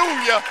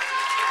 Hallelujah.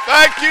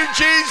 Thank you,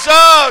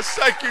 Jesus.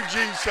 Thank you,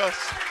 Jesus.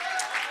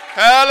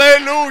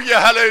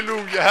 Hallelujah,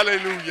 hallelujah,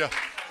 hallelujah.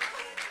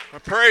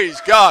 Well, praise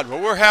God. Well,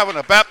 we're having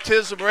a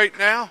baptism right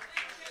now.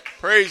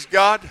 Praise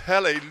God.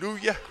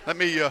 Hallelujah. Let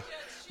me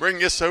bring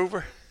this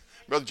over.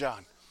 Brother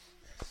John.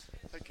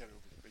 Take that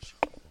over, Bishop.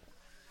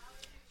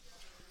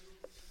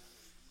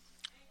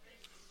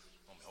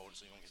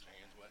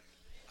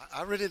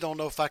 I really don't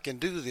know if I can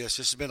do this.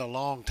 This has been a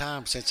long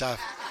time since I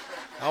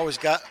always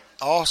got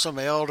awesome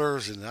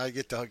elders, and I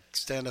get to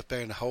stand up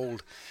there and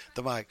hold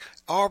the mic.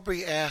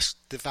 Aubrey asked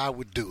if I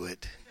would do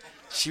it.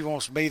 She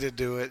wants me to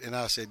do it, and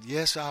I said,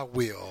 yes, I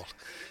will.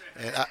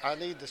 And I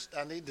need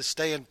to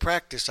stay in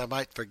practice. I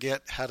might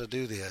forget how to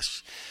do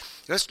this.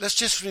 Let's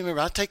just remember,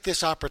 I take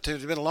this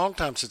opportunity. It's been a long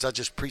time since I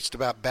just preached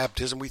about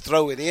baptism. We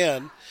throw it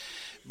in,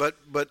 but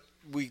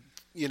we,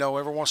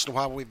 every once in a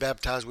while when we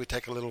baptize, we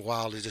take a little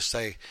while to just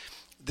say,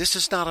 this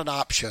is not an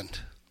option.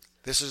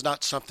 This is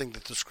not something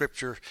that the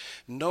Scripture,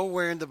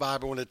 nowhere in the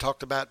Bible when it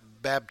talked about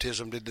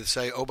baptism did it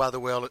say, oh, by the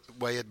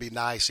way, it'd be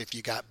nice if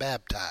you got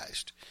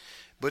baptized.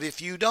 But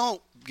if you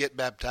don't get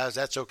baptized,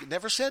 that's okay. It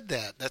never said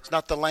that. That's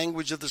not the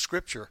language of the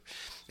Scripture.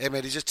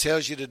 Amen. It just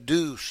tells you to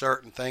do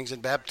certain things,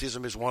 and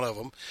baptism is one of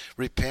them.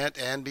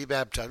 Repent and be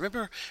baptized.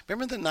 Remember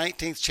the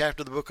 19th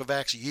chapter of the book of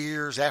Acts,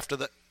 years after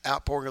the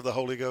outpouring of the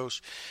Holy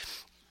Ghost?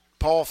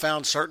 Paul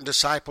found certain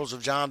disciples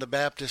of John the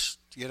Baptist,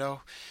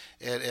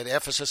 at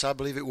Ephesus, I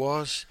believe it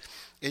was.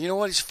 And you know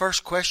what his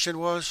first question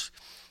was?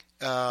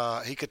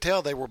 He could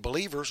tell they were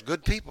believers,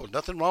 good people.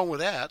 Nothing wrong with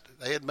that.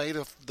 They had made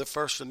the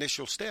first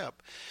initial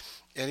step.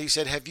 And he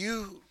said, have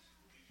you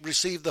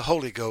received the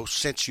Holy Ghost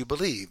since you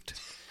believed?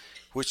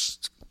 Which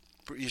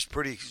is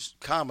pretty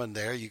common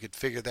there. You could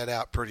figure that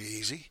out pretty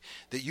easy,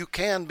 that you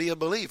can be a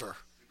believer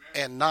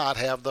and not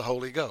have the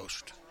Holy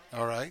Ghost.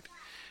 All right?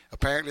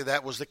 Apparently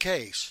that was the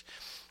case.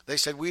 They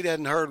said, we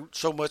hadn't heard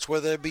so much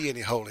whether there be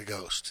any Holy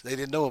Ghost. They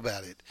didn't know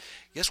about it.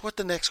 Guess what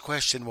the next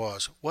question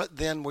was? What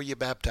then were you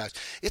baptized?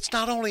 It's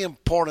not only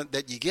important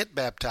that you get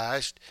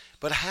baptized,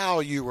 but how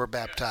you were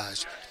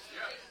baptized.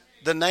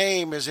 The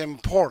name is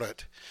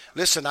important.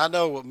 Listen, I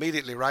know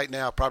immediately right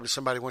now probably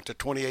somebody went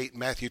to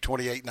Matthew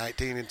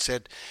 28:19 and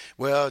said,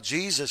 well,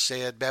 Jesus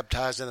said,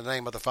 baptize in the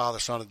name of the Father,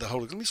 Son, and the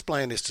Holy Ghost. Let me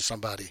explain this to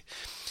somebody.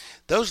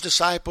 Those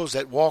disciples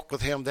that walked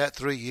with him that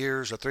 3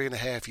 years or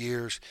 3.5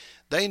 years,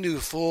 they knew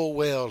full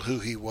well who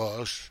he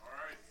was.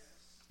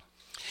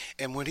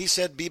 And when he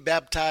said, be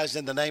baptized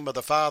in the name of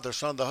the Father,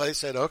 Son, and the Holy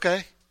Ghost, they said,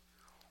 okay.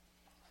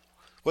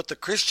 What the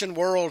Christian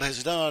world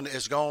has done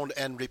is gone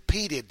and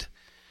repeated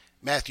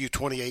Matthew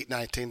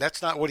 28:19.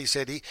 That's not what he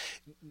said.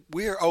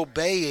 We're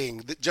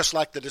obeying, just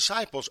like the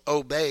disciples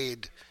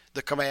obeyed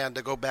the command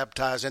to go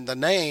baptize in the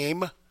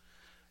name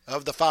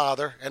of the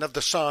Father and of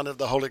the Son and of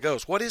the Holy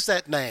Ghost. What is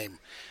that name?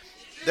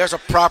 There's a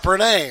proper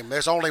name.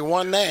 There's only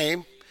one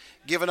name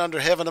given under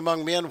heaven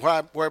among men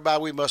whereby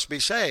we must be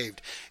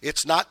saved.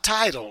 It's not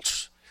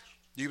titles.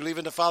 Do you believe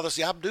in the Father?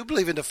 See, I do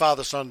believe in the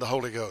Father, Son, and the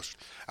Holy Ghost.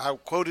 I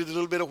quoted a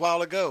little bit a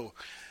while ago.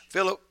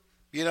 Philip,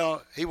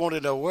 he wanted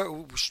to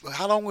know,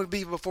 how long would it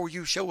be before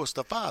you show us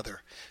the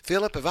Father?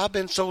 Philip, have I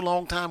been so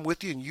long time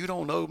with you and you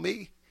don't know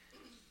me?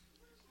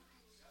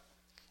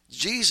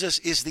 Jesus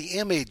is the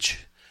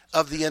image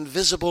of the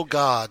invisible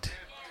God.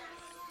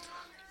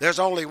 There's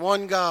only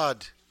one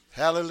God.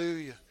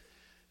 Hallelujah.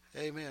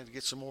 Amen.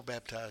 Get some more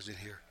baptized in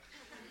here.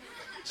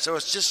 So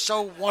it's just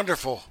so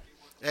wonderful.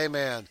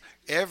 Amen.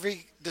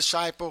 Every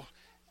disciple,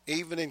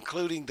 even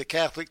including the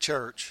Catholic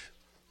Church,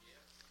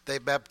 they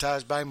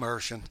baptized by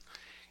immersion.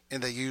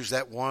 And they use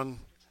that one,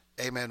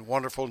 amen,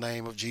 wonderful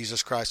name of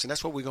Jesus Christ. And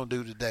that's what we're going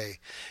to do today.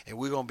 And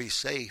we're going to be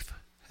safe,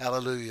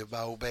 hallelujah,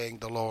 by obeying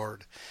the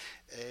Lord.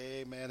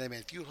 Amen, amen.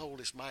 If you'll hold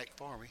this mic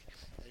for me.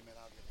 Amen.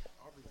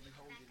 Aubrey, will you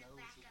hold your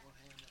nose with one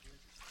hand?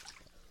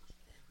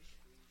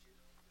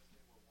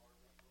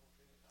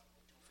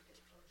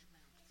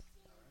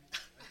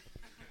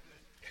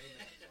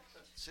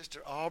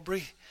 Sister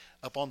Aubrey,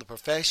 upon the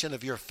profession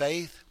of your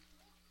faith,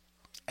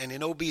 and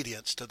in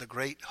obedience to the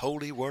great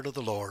holy word of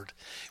the Lord,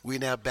 we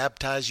now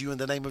baptize you in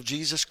the name of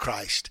Jesus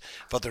Christ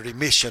for the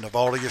remission of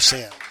all of your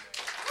sin.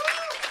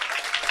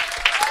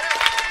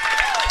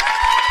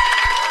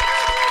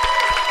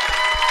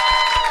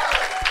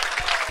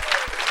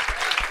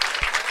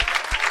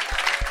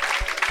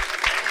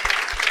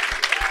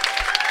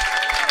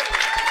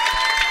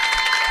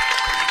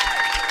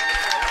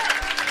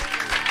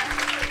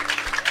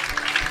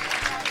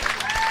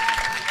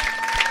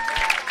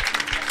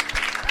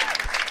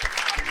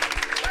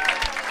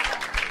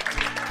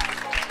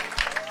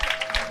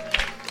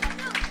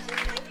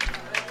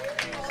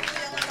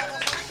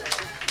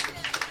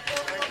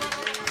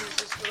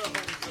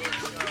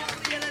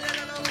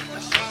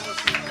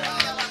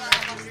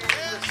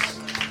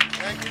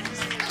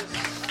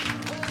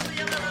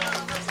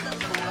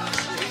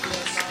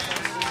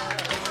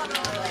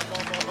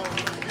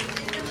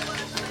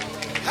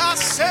 I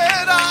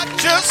said I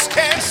just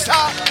can't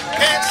stop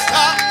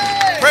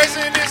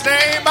praising his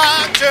name.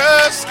 I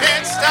just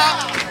can't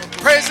stop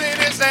praising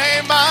his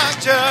name. I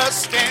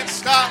just can't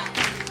stop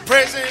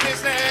praising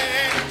his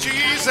name,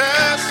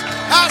 Jesus.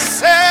 I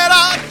said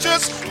I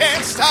just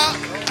can't stop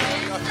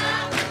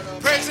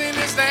praising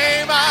his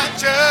name. I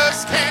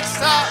just can't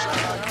stop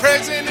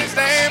praising his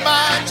name.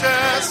 I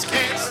just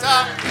can't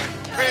stop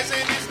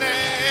praising his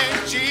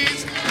name,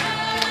 Jesus.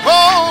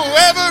 Oh,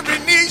 every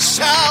knee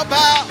shall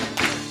bow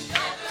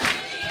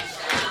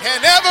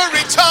and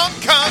every tongue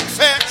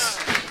confess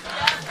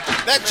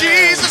that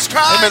Jesus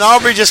Christ. Amen.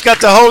 Aubrey just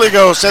got the Holy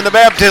Ghost in the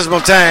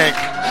baptismal tank.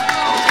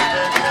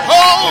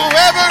 Oh,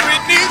 every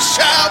knee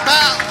shall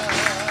bow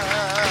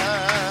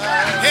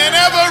and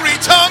every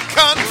tongue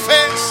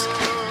confess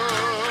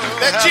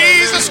that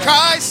Jesus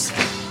Christ.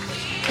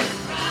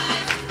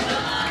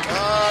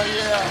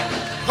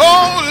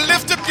 Oh,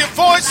 lift up your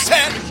voice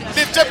and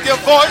lift up your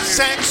voice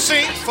and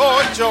sing for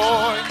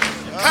joy.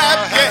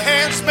 Clap your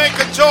hands, make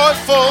a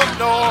joyful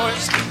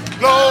noise.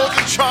 Blow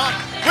the trump,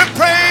 we're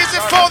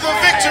praising for the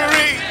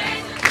victory.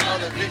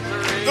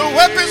 The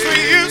weapons we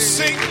use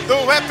sing,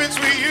 the weapons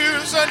we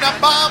use are not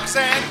bombs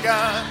and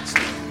guns.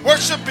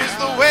 Worship is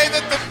the way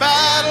that the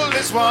battle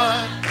is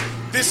won.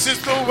 This is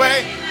the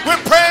way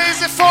we're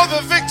praising for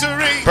the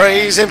victory.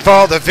 Praising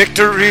for the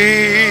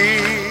victory.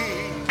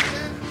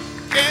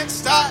 Can't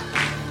stop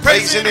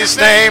Praising His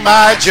name,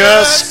 I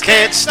just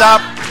can't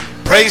stop.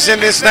 Praising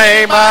His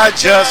name, I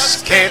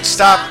just can't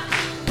stop.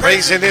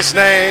 Praising His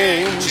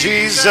name,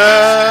 Jesus.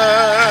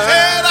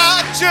 And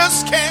I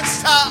just can't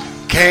stop.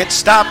 Can't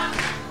stop.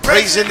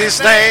 Praising His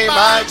name,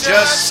 I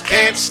just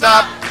can't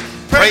stop.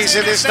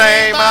 Praising His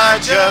name, I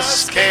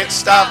just can't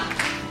stop.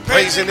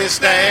 Praising His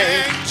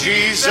name,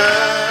 Jesus.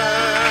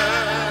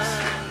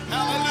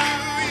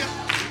 Hallelujah.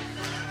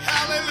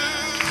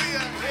 Hallelujah.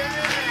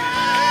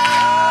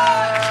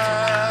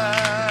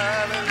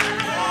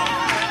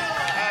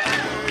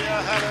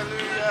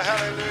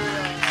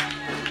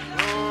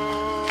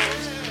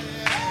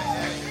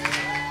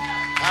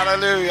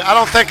 Hallelujah. I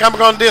don't think I'm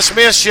going to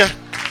dismiss you.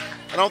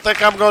 I don't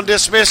think I'm going to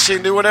dismiss you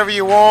and do whatever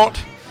you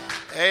want.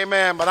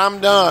 Amen. But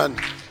I'm done.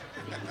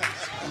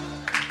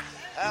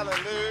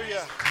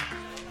 Hallelujah.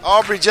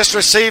 Aubrey just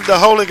received the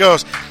Holy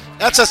Ghost.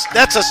 That's a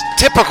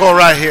typical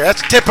right here.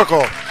 That's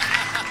typical.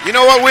 You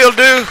know what we'll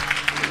do?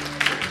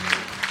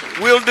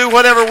 We'll do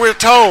whatever we're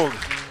told.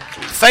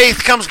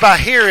 Faith comes by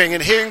hearing,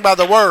 and hearing by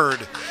the word.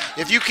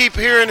 If you keep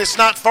hearing it's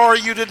not for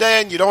you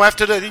today and you don't have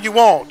to do it, you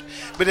won't.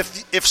 But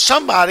if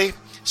somebody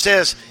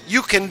says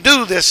you can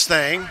do this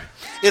thing,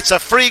 it's a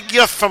free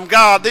gift from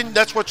God, then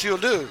that's what you'll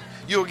do.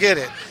 You'll get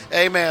it.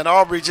 Amen.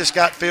 Aubrey just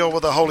got filled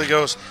with the Holy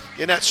Ghost.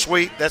 Isn't that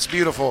sweet? That's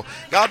beautiful.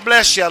 God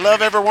bless you. I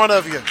love every one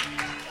of you.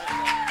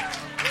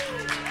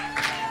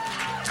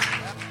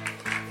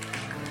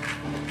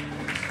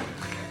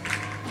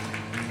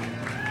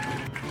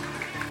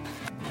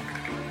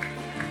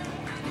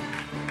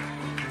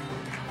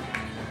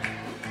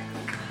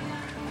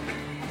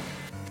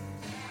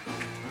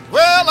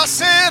 Well, I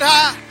said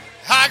I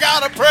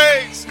gotta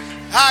praise.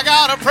 I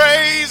gotta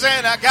praise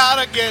and I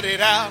gotta get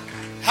it out.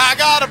 I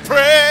gotta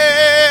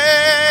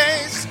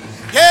praise.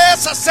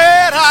 Yes, I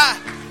said I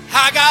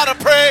gotta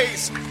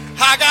praise.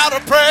 I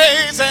gotta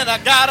praise and I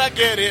gotta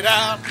get it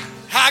out.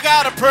 I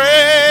gotta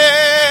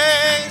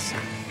praise.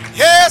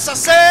 Yes, I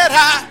said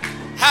I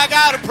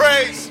gotta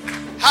praise.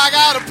 I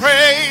gotta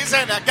praise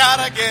and I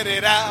gotta get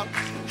it out.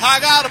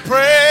 I gotta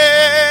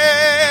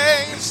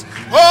praise.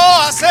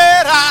 Oh, I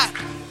said I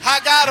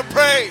gotta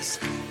praise.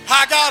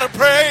 I gotta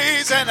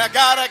praise and I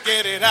gotta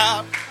get it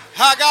out.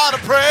 I gotta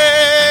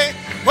pray.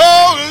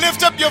 Oh,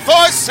 lift up your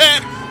voice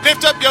and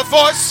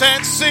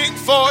sing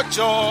for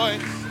joy.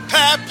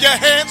 Clap your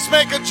hands,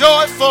 make a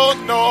joyful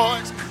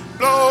noise.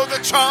 Blow the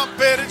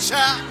trumpet and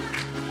shout.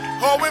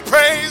 Oh, we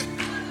praise.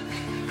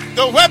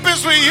 The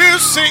weapons we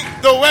use sing.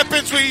 The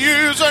weapons we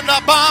use are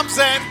not bombs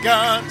and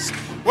guns.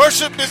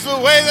 Worship is the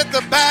way that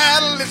the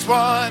battle is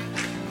won.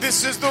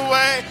 This is the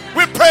way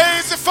we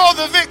praise it for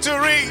the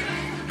victory.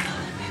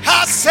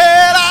 I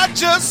said I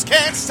just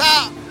can't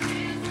stop.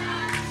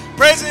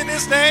 Praising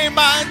His name,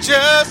 I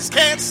just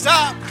can't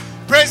stop.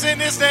 Praising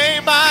His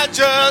name, I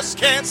just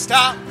can't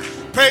stop.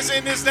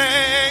 Praising His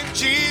name,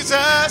 Jesus.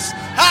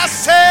 I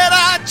said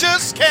I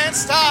just can't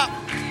stop.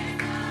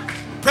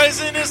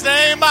 Praising His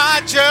name,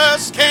 I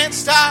just can't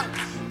stop.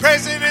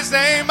 Praising His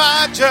name,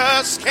 I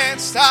just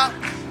can't stop.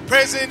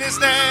 Praising His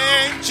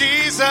name,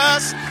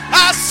 Jesus.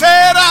 I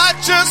said I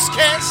just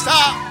can't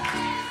stop.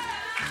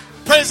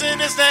 Praising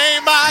His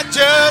name, I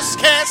just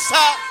can't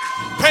stop.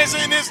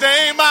 Praising His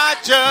name, I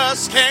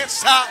just can't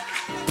stop.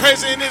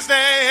 Praising His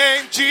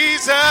name,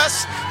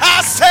 Jesus.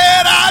 I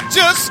said I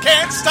just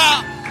can't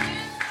stop.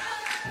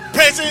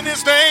 Praising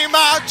His name,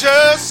 I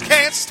just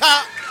can't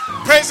stop.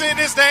 Praising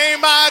His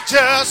name, I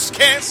just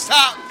can't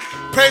stop.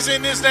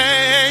 Praising His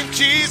name,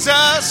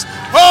 Jesus.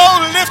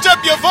 Oh, lift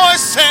up your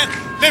voice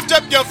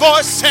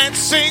and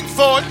sing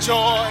for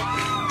joy.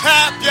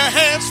 Clap your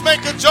hands,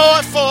 make a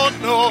joyful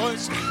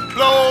noise.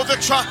 Blow the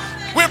trumpet.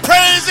 We're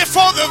praising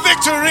for the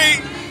victory.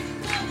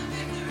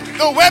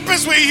 The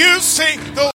weapons we use sing.